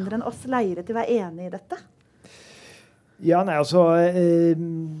noen andre enn oss leiere til å være enige i dette? Ja, nei, altså det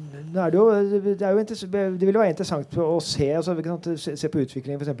vil jo være interessant å se, altså, vi kan se på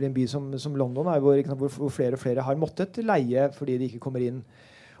utviklingen for eksempel i en by som London, hvor flere og flere har måttet leie fordi de ikke kommer inn.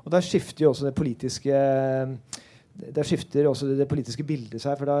 Og der skifter jo også det politiske bildet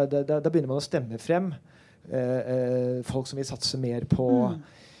seg, for da begynner man å stemme frem folk som vil satse mer på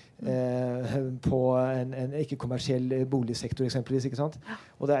en ikke-kommersiell boligsektor eksempelvis, ikke sant?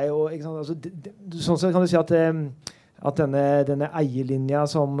 Og det jo ikke sant, altså, sånn sett kan du si at denne eierlinja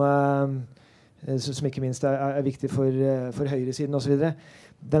som ikke minst er viktig for høyresiden og så videre,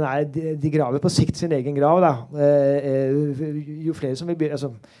 de graver på sikt sin egen grav da. Jo flere som vil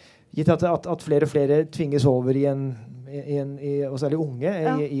altså, gitt at flere og flere tvinges over i og særlig unge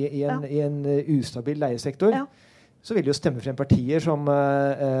i en ustabil leiesektor, så vil de jo stemme frem partier som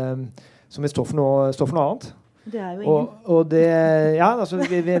vil stå for noe annet. Det jo ingen. Og det, altså,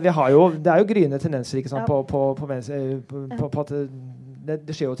 vi har jo, det jo gryende tendenser ikke sant, på at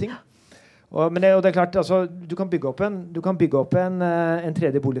det skjer jo ting. Men det klart, altså, du kan bygge opp en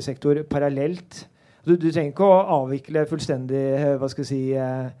tredje boligsektor parallelt. Du trenger ikke å avvikle fullstendig, hva skal jeg si,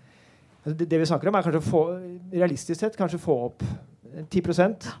 det vi snakker om kanskje realistisk sett kanskje få opp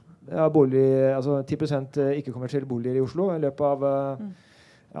 10% av bolig, altså 10% ikke-kommersielle boliger i Oslo i løpet av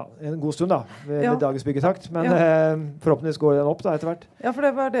en god stund da, med dagens byggetakt, men forhåpentligvis går den opp da etter hvert. Ja, for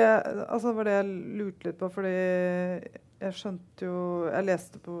det var det jeg lurte litt på, fordi jeg skjønte jo, jeg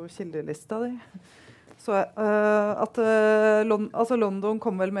leste på kildelista di, så at London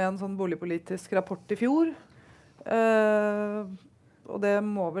kom vel med en sånn boligpolitisk rapport i fjor, og det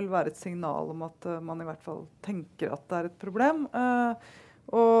må vel være et signal om at man i hvert fall tenker at det er et problem.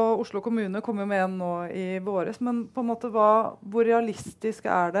 Og Oslo kommune kommer med en nå i våres, men på en måte hvor realistisk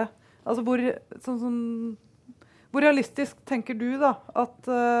er det? Altså hvor realistisk tenker du da at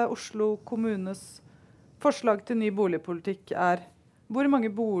Oslo kommunes forslag til ny boligpolitikk er? Hvor mange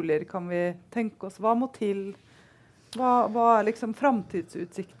boliger kan vi tenke oss? Hva må til? Hva er liksom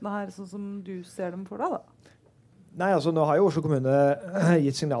framtidsutsiktene her, sånn som du ser dem for deg da? Nei, altså nå har jo Oslo kommune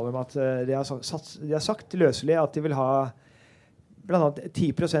gitt signaler om at de har sagt løselig at de vil ha blant annet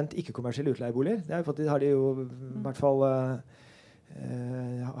 10% ikke-kommersielle utleieboliger. Det har de jo i hvert fall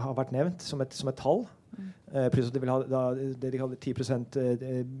har vært nevnt som et tall. Pluss at de vil ha det de kaller 10%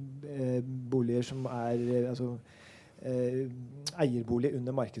 boliger som eierbolig under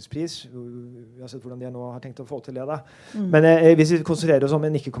markedspris. Vi har sett hvordan de nå har tenkt å få til det da. Men hvis vi konsentrerer oss om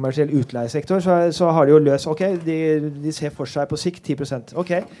en ikke-kommersiell utleiesektor, så har de jo løst, de ser for seg på sikt 10%.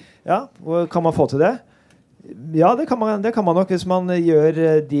 Kan man få til det? Ja, det kan man nok hvis man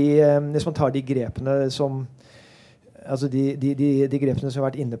hvis man tar de grepene som de grepene som vi har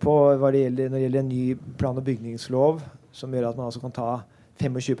vært inne på når det gjelder en ny plan- og bygningslov som gjør at man altså kan ta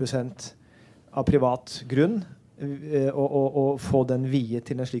 25% av privat grunn og få den viet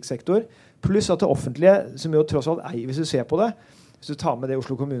til en slik sektor, pluss at det offentlige som jo tross alt eier, hvis du ser på det, hvis du tar med det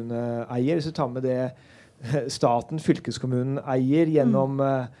Oslo kommune eier, hvis du tar med det staten, fylkeskommunen eier gjennom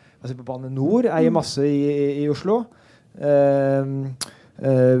på Bane Nor eier masse i Oslo.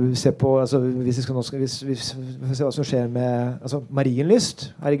 Se på, hvis vi får se hva som skjer med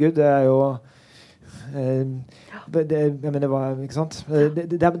Marienlyst. Herregud, det er jo jeg mener, ikke sant?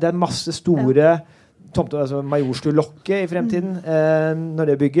 Det er masse store tomter, Majorstuen-lokket i fremtiden,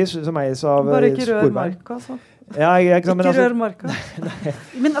 når det bygges, som eies av Sporberg. Bare ikke rør marka, altså. Ikke rør marka.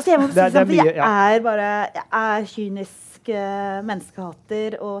 Men jeg må si sånn, for jeg er kynisk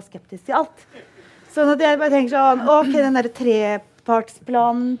menneskehater og skeptisk til alt. Sånn at jeg bare tenker sånn, den der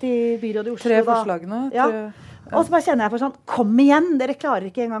trepartsplanen til byrådet i Oslo. 3 forslagene. Og så bare kjenner jeg på sånn, kom igjen, dere klarer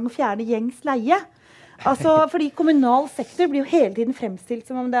ikke engang å fjerne gjengs leie. Fordi kommunal sektor blir jo hele tiden fremstilt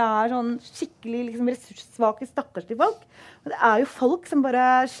som om det er sånn skikkelig liksom, ressurssvake, stakkarslige folk. Men det er jo folk som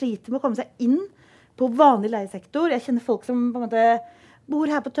bare sliter med å komme seg inn på vanlig leiesektor. Jeg kjenner folk som på en måte bor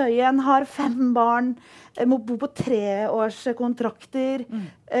her på Tøyen, har 5 barn, må bo på 3-årskontrakter,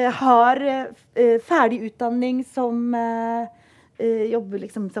 har ferdig utdanning som jobber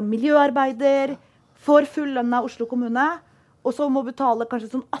liksom som miljøarbeider, får full lønn av Oslo kommune, og så må betale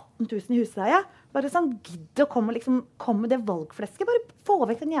kanskje sånn 18 000 i husleie. Bare sånn, gidd å komme med det valgflesket. Bare få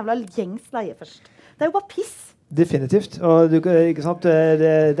vekk den jævla gjengs leie først. Det er jo bare piss. Definitivt. Og ikke sant?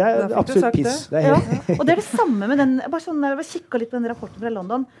 Det er absolutt piss. Det er og det er det samme med den, bare sånn, jeg kikket litt på den rapporten fra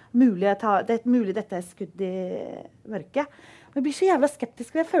London, mulig dette er skudd i mørket. Men jeg blir så jævla skeptisk,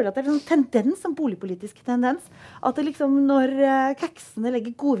 for jeg føler at det er en sånn tendens, en boligpolitisk tendens, at det liksom, når kaksene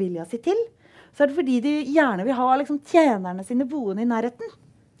legger godvilja si til, så er det fordi de gjerne vil ha liksom, tjenerne sine boende i nærheten.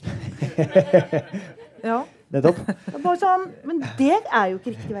 Nettopp. Bare sånn, men det er jo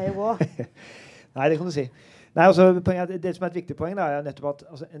ikke riktig vei å gå. Nei, det kan du si. Nei, det som er et viktig poeng da, er nettopp at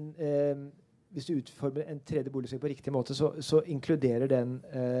hvis du utformer en tredje boligsektor på riktig måte, så inkluderer den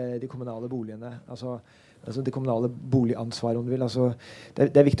de kommunale boligene, altså det kommunale boligansvaret, om du vil.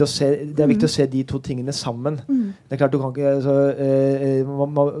 Det er viktig å se de to tingene sammen. Det er klart, du kan ikke,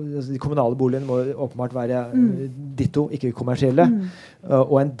 de kommunale boligene må åpenbart være ditto, ikke kommersielle.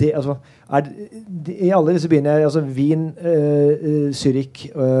 Og i alle disse byene, Wien, Zürich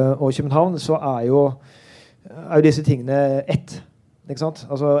og København, så er jo disse tingene ett. Ikke sant?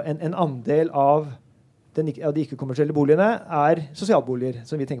 En andel av de ikke-kommersielle boligene er sosialboliger,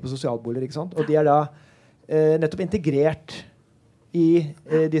 som vi tenker på sosialboliger, ikke sant? Og de er da nettopp integrert i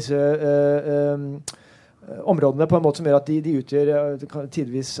disse områdene på en måte som gjør at de utgjør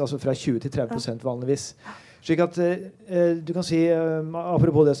tidvis fra 20-30% vanligvis. Slik at du kan si,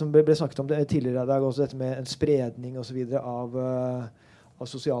 apropos det som ble snakket om tidligere i dag, også dette med en spredning og så videre av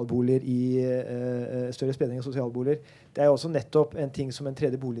sosialboliger større spredning av sosialboliger. Det er også nettopp en ting som en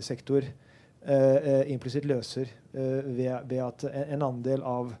tredje boligsektor implisitt løser ved at en andel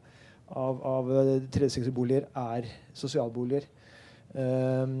av tredje sektorboliger er sosialboliger.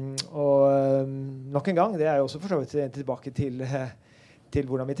 Og nok en gang, det er jo også for så vidt tilbake til til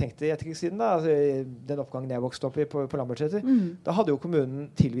hvordan vi tenkte i etterkrigstiden da, altså, den oppgangen jeg vokste opp i på Lambertseter, da hadde jo kommunen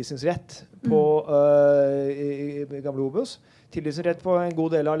tilvisningsrett på i gamle Obos, tilvisningsrett på en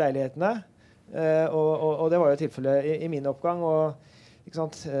god del av leilighetene, og det var jo tilfellet i min oppgang, og ikke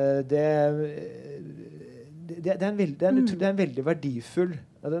sant, det er en veldig verdifull,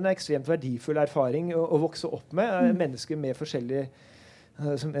 det er en ekstremt verdifull erfaring å vokse opp med mennesker med forskjellig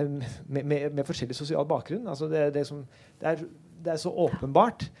med forskjellig sosial bakgrunn. Altså det er så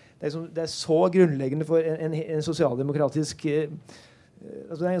åpenbart. Det er så grunnleggende for en sosialdemokratisk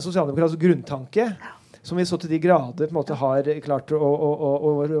altså det er en sosialdemokratisk grunntanke som vi så til de grader på en måte har klart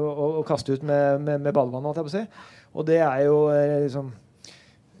å kaste ut med ballvann, holdt jeg på å si. Og det er jo liksom,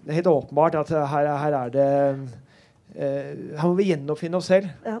 det er helt åpenbart at her er det her må vi gjenoppfinne oss selv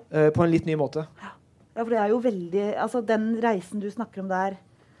på en litt ny måte. Ja, for det er jo veldig, altså den reisen du snakker om der,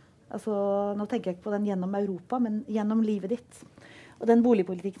 altså nå tenker jeg ikke på den gjennom Europa, men gjennom livet ditt. Og den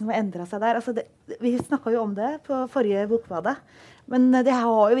boligpolitikken som har endret seg der, altså vi snakket jo om det på forrige bokbadet, men det har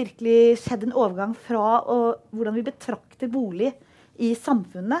jo virkelig skjedd en overgang fra hvordan vi betrakter bolig i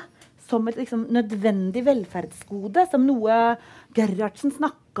samfunnet som et liksom nødvendig velferdsgode, som noe Gerhardsen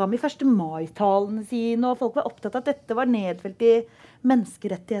snakket om i 1. mai-talene sine, og folk var opptatt av at dette var nedfelt i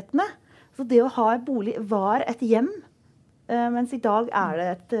menneskerettighetene. Så det å ha en bolig var et hjem, mens i dag er det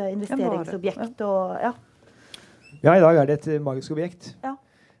et investeringsobjekt. Og, ja, i dag er det et magisk objekt. Ja,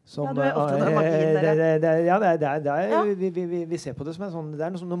 som, du er opptatt av magien der. Vi ser på det som det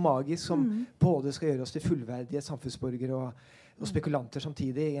er noe magisk som både skal gjøre oss til fullverdige samfunnsborgere og spekulanter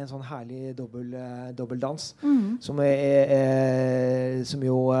samtidig i en sånn herlig dobbeldans som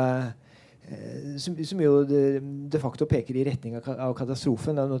jo de facto peker i retning av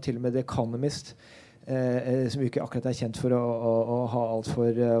katastrofen. Det er noe til og med The Economist som jo ikke akkurat er kjent for å ha alt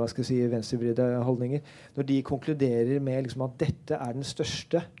for hva skal jeg si, venstrevridde holdninger. Når de konkluderer med liksom, at dette er den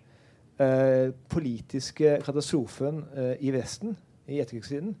største politiske katastrofen i Vesten i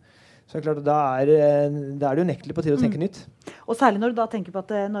etterkrigstiden, så er det klart at da er det unektelig på tide å tenke nytt. Og særlig når du da tenker på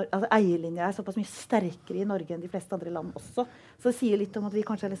at altså, eierlinja er såpass mye sterkere i Norge enn de fleste andre land også, så det sier litt om at vi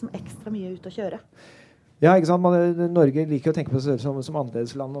kanskje er liksom ekstra mye ute å kjøre. Ja, ikke sant? Norge liker å tenke på seg selv som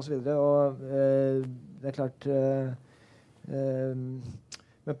annerledes land og så videre, og det er klart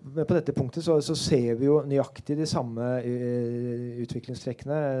men på dette punktet så ser vi jo nøyaktig de samme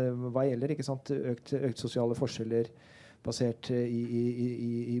utviklingstrekkene hva gjelder, ikke sant? Økt sosiale forskjeller basert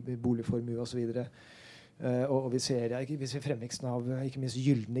i boligformue og så videre. Og vi ser fremveksten av ikke minst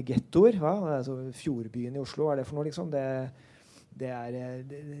gylne gettoer. Altså, Fjordbyen i Oslo, hva er det for noe liksom? Det er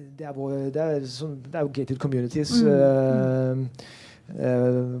jo gated communities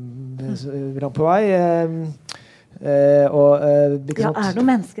langt på vei. Er det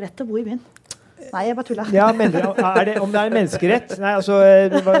noen menneskerett å bo i byen? Nei, jeg bare tuller. Ja, om det er en menneskerett? Nei, altså,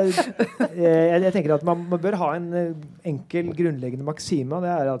 jeg tenker at man bør ha en enkel, grunnleggende maksime.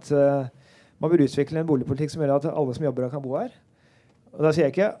 Det er at man bør utvikle en boligpolitikk som gjør at alle som jobber kan bo her. Og da sier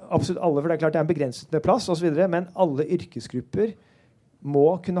jeg ikke absolutt alle, for det er klart det er en begrenset med plass og så videre, men alle yrkesgrupper må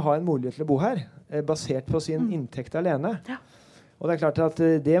kunne ha en mulighet til å bo her, basert på sin inntekt alene. Ja. Og det er klart at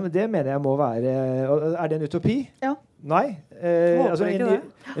det mener jeg må være... Er det en utopi? Ja. Nei. Altså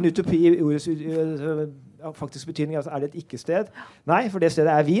en utopi i ordets faktisk betydning, altså er det et ikke-sted? Nei, for det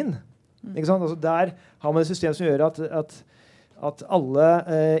stedet er Wien. Ikke sant? Altså der har man et system som gjør at alle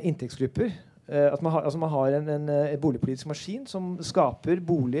inntektsgrupper at man har en boligpolitisk maskin som skaper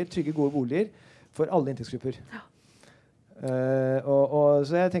boliger, trygge, gode boliger for alle inntektsgrupper. Ja.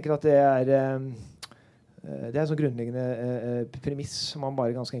 Så jeg tenker at det er en sånn grunnleggende premiss som man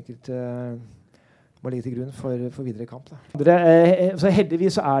bare ganske enkelt må ligge til grunn for videre kamp. Så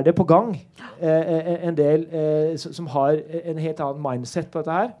heldigvis så er det på gang en del som har en helt annen mindset på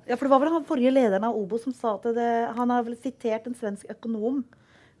dette her. Ja, for det var vel han forrige lederen av Obo som sa at han har vel sitert en svensk økonom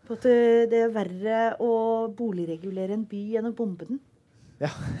på at det er verre å boligregulere en by enn å bombe den.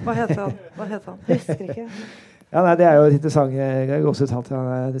 Ja. Hva heter han? Jeg husker ikke. Ja, nei, det er jo et interessant gåsetalt,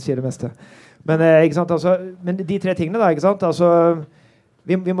 det sier det meste. Men, ikke sant, altså, men de tre tingene da, ikke sant? Altså,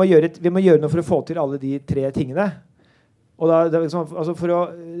 vi må gjøre noe for å få til alle de tre tingene. Og da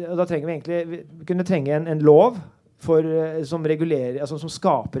trenger vi egentlig kunne trenge en lov som regulerer, altså som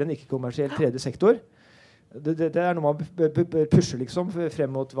skaper en ikke-kommersiell tredje sektor. Det er noe man bør pushe liksom,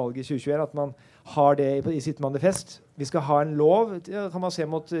 frem mot valget i 2021, at man har det i sitt manifest. Vi skal ha en lov, kan man se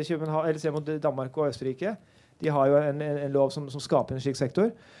mot København, eller se mot Danmark og Østerrike. De har jo en lov som skaper en slik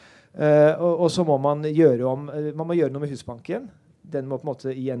sektor. Og så må man gjøre noe med Husbanken. Den må på en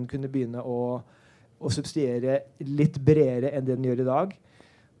måte igjen kunne begynne å subsidiere litt bredere enn det den gjør i dag.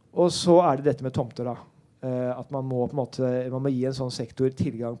 Og så er det dette med tomter da. at man må på en måte man må gi en sånn sektor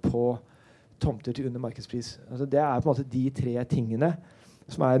tilgang på tomter til under markedspris. Altså, det på en måte de 3 tingene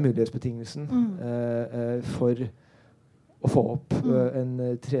som mulighetsbetingelsen for å få opp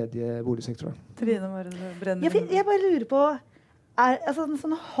en tredje boligsektor. Trine brenner. Jeg bare lurer på, altså,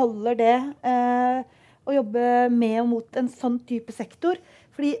 sånn holder det å jobbe med og mot en sånn type sektor?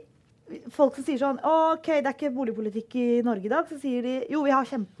 Fordi folk som sier sånn, ok, det ikke boligpolitikk i Norge i dag, så sier de, jo, vi har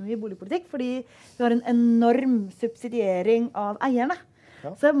kjempemye boligpolitikk, fordi vi har en enorm subsidiering av eierne. Ja.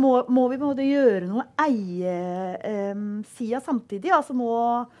 Så må vi på en måte gjøre noe eie-sida samtidig, altså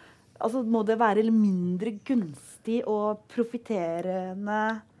må det være mindre gunstig og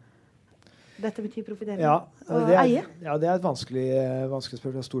profiterende, dette betyr profiterende, og eie? Ja, det et vanskelig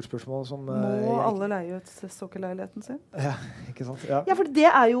spørsmål, stort spørsmål. Som, må alle leie ut sokkelleiligheten sin? Ja, ikke sant? Ja, for det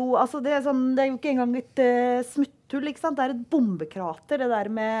jo, altså, det jo ikke engang et smuttull, ikke sant? Det et bombekrater, det der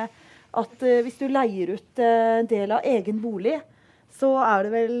med at hvis du leier ut en del av egen bolig, så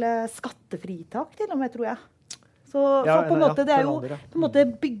det vel skattefritak til og med, tror jeg. Så på en måte, det jo på en måte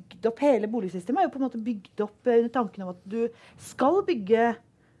bygd opp, hele boligsystemet jo på en måte bygd opp under tanken om at du skal bygge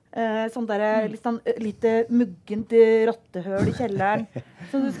sånn der litt muggent rottehøl i kjelleren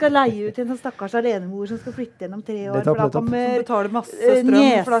som du skal leie ut til en sånn stakkars alenemor som skal flytte gjennom 3 år, for da kommer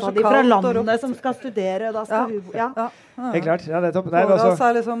nesa de fra landet som skal studere, og da skal hun Helt klart, det topp. Så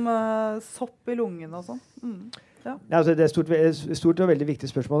liksom sopp i lungen og sånn. Ja, altså det stort og veldig viktig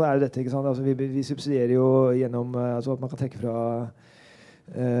spørsmål jo dette, ikke sant? Altså vi subsidierer jo gjennom altså at man kan trekke fra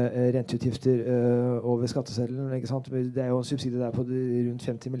renteutgifter over skatteseddelen, ikke sant? Det jo en subsidie der på rundt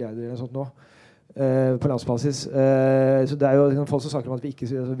 50 milliarder eller sånt nå på landsbasis. Så det jo folk som snakker om at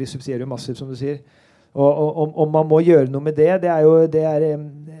vi subsidierer jo massivt, som du sier. Og om man må gjøre noe med det,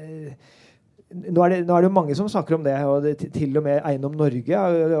 nå det jo mange som snakker om det, og til og med Eiendom Norge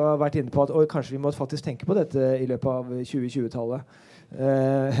har vært inne på at kanskje vi må faktisk tenke på dette i løpet av 2020-tallet.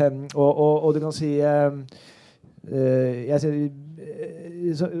 Og du kan si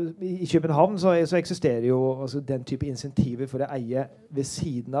i København så eksisterer jo altså, den type insentiver for å eie ved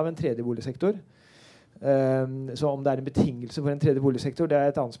siden av en tredje boligsektor. Så om det en betingelse for en tredje boligsektor, det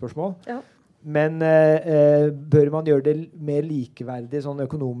et annet spørsmål. Ja. Men bør man gjøre det mer likeverdig sånn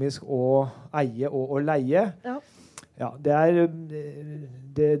økonomisk å eie og å leie? Ja, det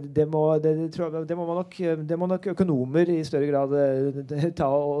må nok økonomer i større grad ta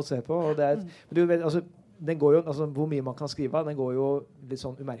og se på. Og du vet, altså, den går jo, altså, hvor mye man kan skrive av, den går jo litt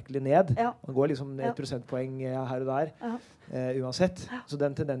sånn umerkelig ned. Den går liksom et prosentpoeng her og der, uansett. Så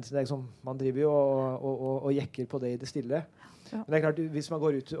den tendensen liksom, man driver jo og jekker på det i det stille. Men det klart, hvis man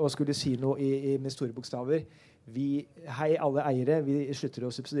går ut og skulle si noe med store bokstaver, hei alle eiere, vi slutter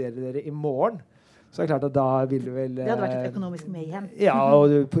å subsidiere dere i morgen, så det klart at da vil du vel... Det hadde vært et økonomisk mayhem. Ja, og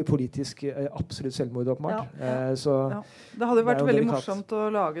politisk absolutt selvmord, åpenbart. Det hadde jo vært veldig morsomt å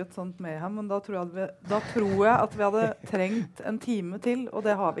lage et sånt mayhem, men da tror jeg at vi hadde trengt en time til, og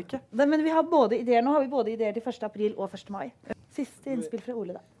det har vi ikke. Men vi har både ideer, nå har vi både ideer til 1. april og 1. mai. Siste innspill fra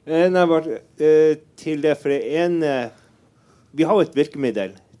Ole da. Nei, bare til det, for vi har et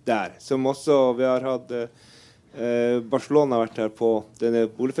virkemiddel der, som også vi har hatt Barcelona har vært her på denne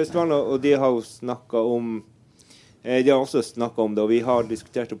boligfestivalen, og de har jo snakket om de har også snakket om det, og vi har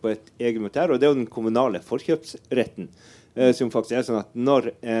diskutert det på et eget møte her, og det jo den kommunale forkjøpsretten, som faktisk sånn at når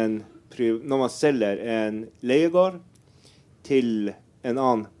man selger en leiegård til en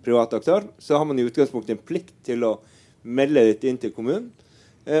annen privat aktør, så har man i utgangspunktet en plikt til å melde det inn til kommunen.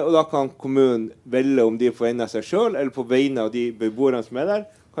 Og da kan kommunen velge om de på vegne av seg selv eller på vegne av de beboerne som der,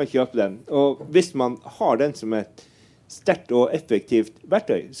 kan kjøpe den. Og hvis man har den som et sterkt og effektivt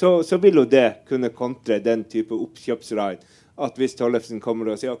verktøy, så vil jo det kunne kontre den type oppkjøpsraid. At hvis Tollefsen kommer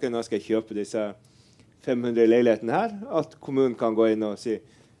og sier, ok, nå skal jeg kjøpe disse 500 leilighetene her, at kommunen kan gå inn og si,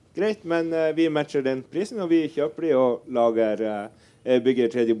 greit, men vi matcher den prisen, og vi kjøper de og bygger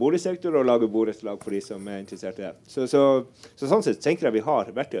tredje boligsektor og lager borettslag for de som interessert i det. Så sånn sett tenker jeg vi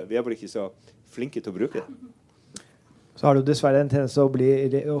har verktøy. Vi bare ikke så flinke til å bruke det. Så har det jo dessverre en tendens til å bli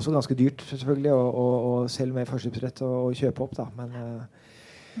også ganske dyrt, selvfølgelig, og selv med forkjøpsrett å kjøpe opp, da. Men,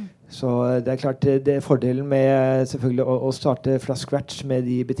 så det klart, det fordelen med selvfølgelig å starte fra scratch med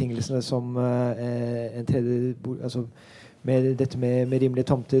de betingelsene som en tredje altså med dette med rimelige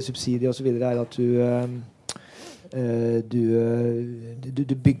tomter, subsidier og så videre, at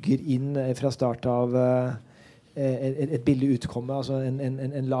du bygger inn fra start av et billig utkomme, altså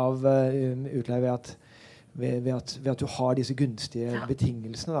en lav utleie ved at du har disse gunstige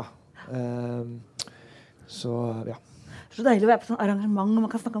betingelsene da. Så deilig å være på sånn arrangement og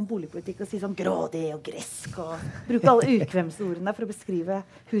man kan snakke om boligpolitikk og si sånn grådig og gresk og bruke alle ukvemsordene for å beskrive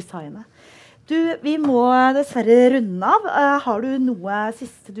hushaiene. Du, vi må dessverre runde av. Har du noe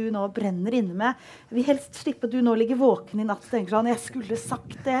siste du nå brenner inne med? Jeg vil helst slippe at du nå ligger våken i natt og tenker sånn, jeg skulle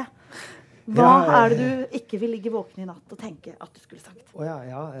sagt det. Hva er det du ikke vil ligge våken i natt og tenke at du skulle sagt?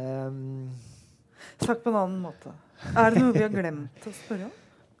 Sagt på en annen måte. Er det noe vi har glemt å spørre om?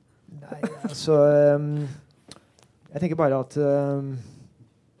 Nei, altså jeg tenker bare at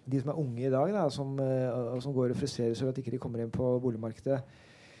de som er unge i dag da, som går og frustrerer seg over at ikke de kommer inn på boligmarkedet,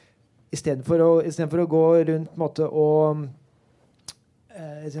 I stedet for å gå rundt på en måte og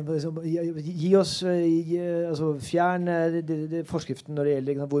gi oss altså fjern forskriften når det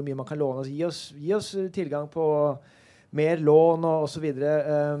gjelder hvor mye man kan låne, altså, gi oss tilgang på mer lån og så videre,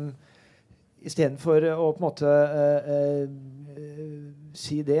 I stedet for å på en måte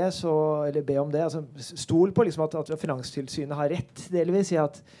si det eller be om det, altså, stol på liksom at Finanstilsynet har rett, det vil si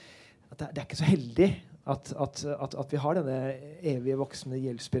at det er ikke så heldig at vi har denne evige voksende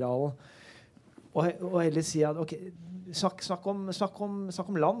gjeldsspiralen og heller si at okay, snakk om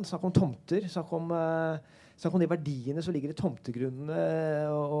land, snakk om tomter, snakk om de verdiene som ligger I tomtegrunnene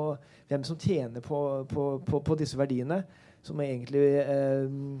og hvem som tjener på disse verdiene som egentlig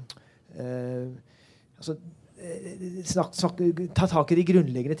altså, ta tak I de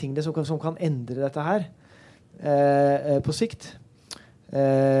grunnleggende tingene som kan endre dette her på sikt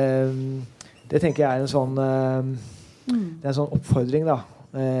det tenker jeg en sånn det en sånn oppfordring da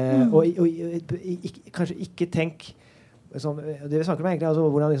og kanskje ikke tenk sånn, det vi snakker om egentlig altså,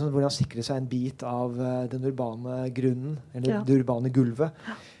 hvordan sikre seg en bit av den urbane grunnen eller det urbane gulvet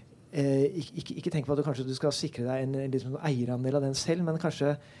ikke tenk på at du skal sikre deg en liksom, eierandel av den selv men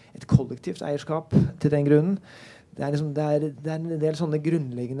kanskje et kollektivt eierskap til den grunnen det er en del sånne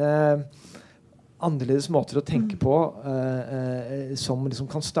grunnleggende annerledes måter å tenke på som liksom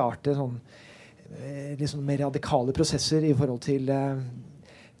kan starte sånn liksom mer radikale prosesser I forhold til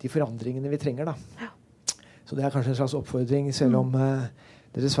de forandringene vi trenger da. Så det kanskje en slags oppfordring selv om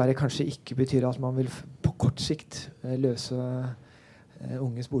det dessverre kanskje ikke betyr at man vil på kort sikt løse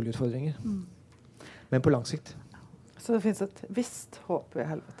unges boligutfordringer men på lang sikt Så det finnes et visst håp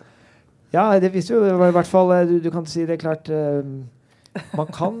I helvete Ja, det viser jo I hvert fall du kan si det klart man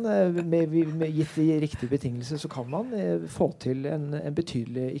kan med gitt de riktige betingelser så kan man få til en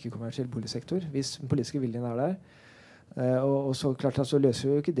betydelig ikke-kommersiell boligsektor hvis den politiske viljen der og så klart så løser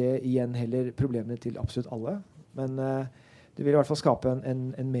jo ikke det igjen heller problemene til absolutt alle men det vil I hvert fall skape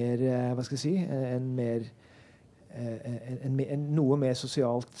en mer hva skal jeg si en mer en noe mer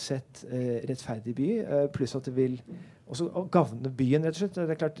sosialt sett rettferdig by pluss at det vil også gavne byen rett og slett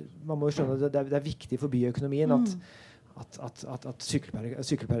det klart man må jo skjønne at det er viktig for byøkonomien at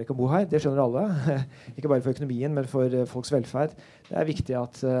sykkelpærer kan bo her det skjønner alle ikke bare for økonomien men for folks velferd det er viktig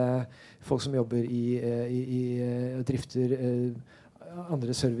at folk som jobber I drifter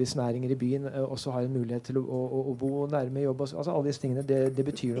andre servicenæringer I byen også har en mulighet til å bo nærme jobb altså alle disse tingene det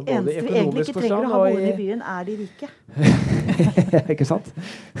betyr noe både økonomisk forstand eneste vi egentlig ikke trenger å ha bolig I byen de rike ikke sant?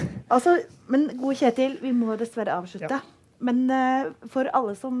 Altså, men gode Kjetil vi må dessverre avslutte Men for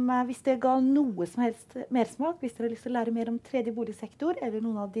alle som, hvis det ga noe som helst mersmak, hvis dere har lyst til å lære mer om tredje boligsektor, eller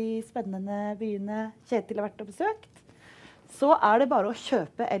noen av de spennende byene Kjetil har vært og besøkt, så det bare å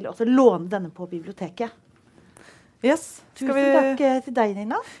kjøpe eller også låne denne på biblioteket. Yes. Tusen takk til deg,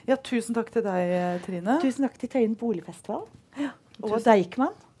 Nina. Ja, tusen takk til deg, Trine. Tusen takk til Tøyen Boligfestival. Ja. Og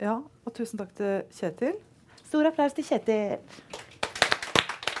Deichman. Ja, og tusen takk til Kjetil. Stor applaus til Kjetil.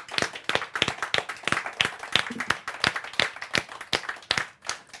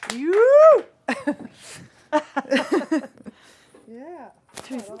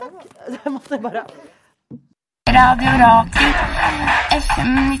 Tusen takk. Det måtte jeg bare Radio Rakel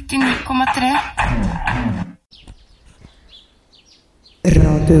FM 99,3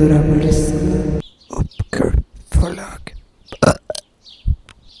 Radio Bokbad Bokbad forlag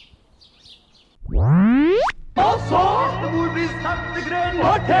Og så hvor blir saktegrønn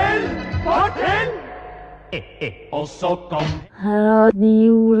Fortell Og så kom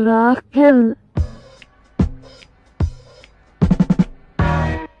Radio Rakel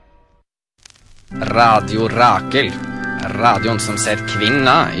Radio Rakel. Radion som ser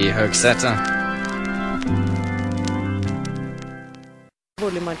kvinna I høgsetet.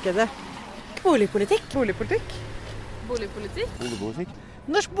 Boligmarkedet. Boligpolitikk. Boligpolitikk. Boligpolitikk. Boligpolitikk.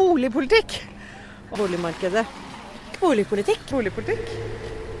 Norsk boligpolitikk. Boligmarkedet. Boligpolitikk. Boligpolitikk.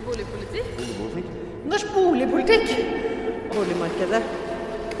 Boligpolitikk. Boligpolitikk. Norsk boligpolitikk. Boligmarkedet.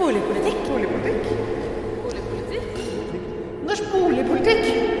 Boligpolitikk. Boligpolitikk. Boligpolitikk. Norsk boligpolitikk.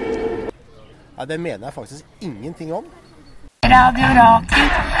 Ja, det mener jeg faktisk ingenting om. Radio Rakel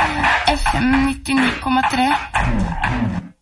FM 99,3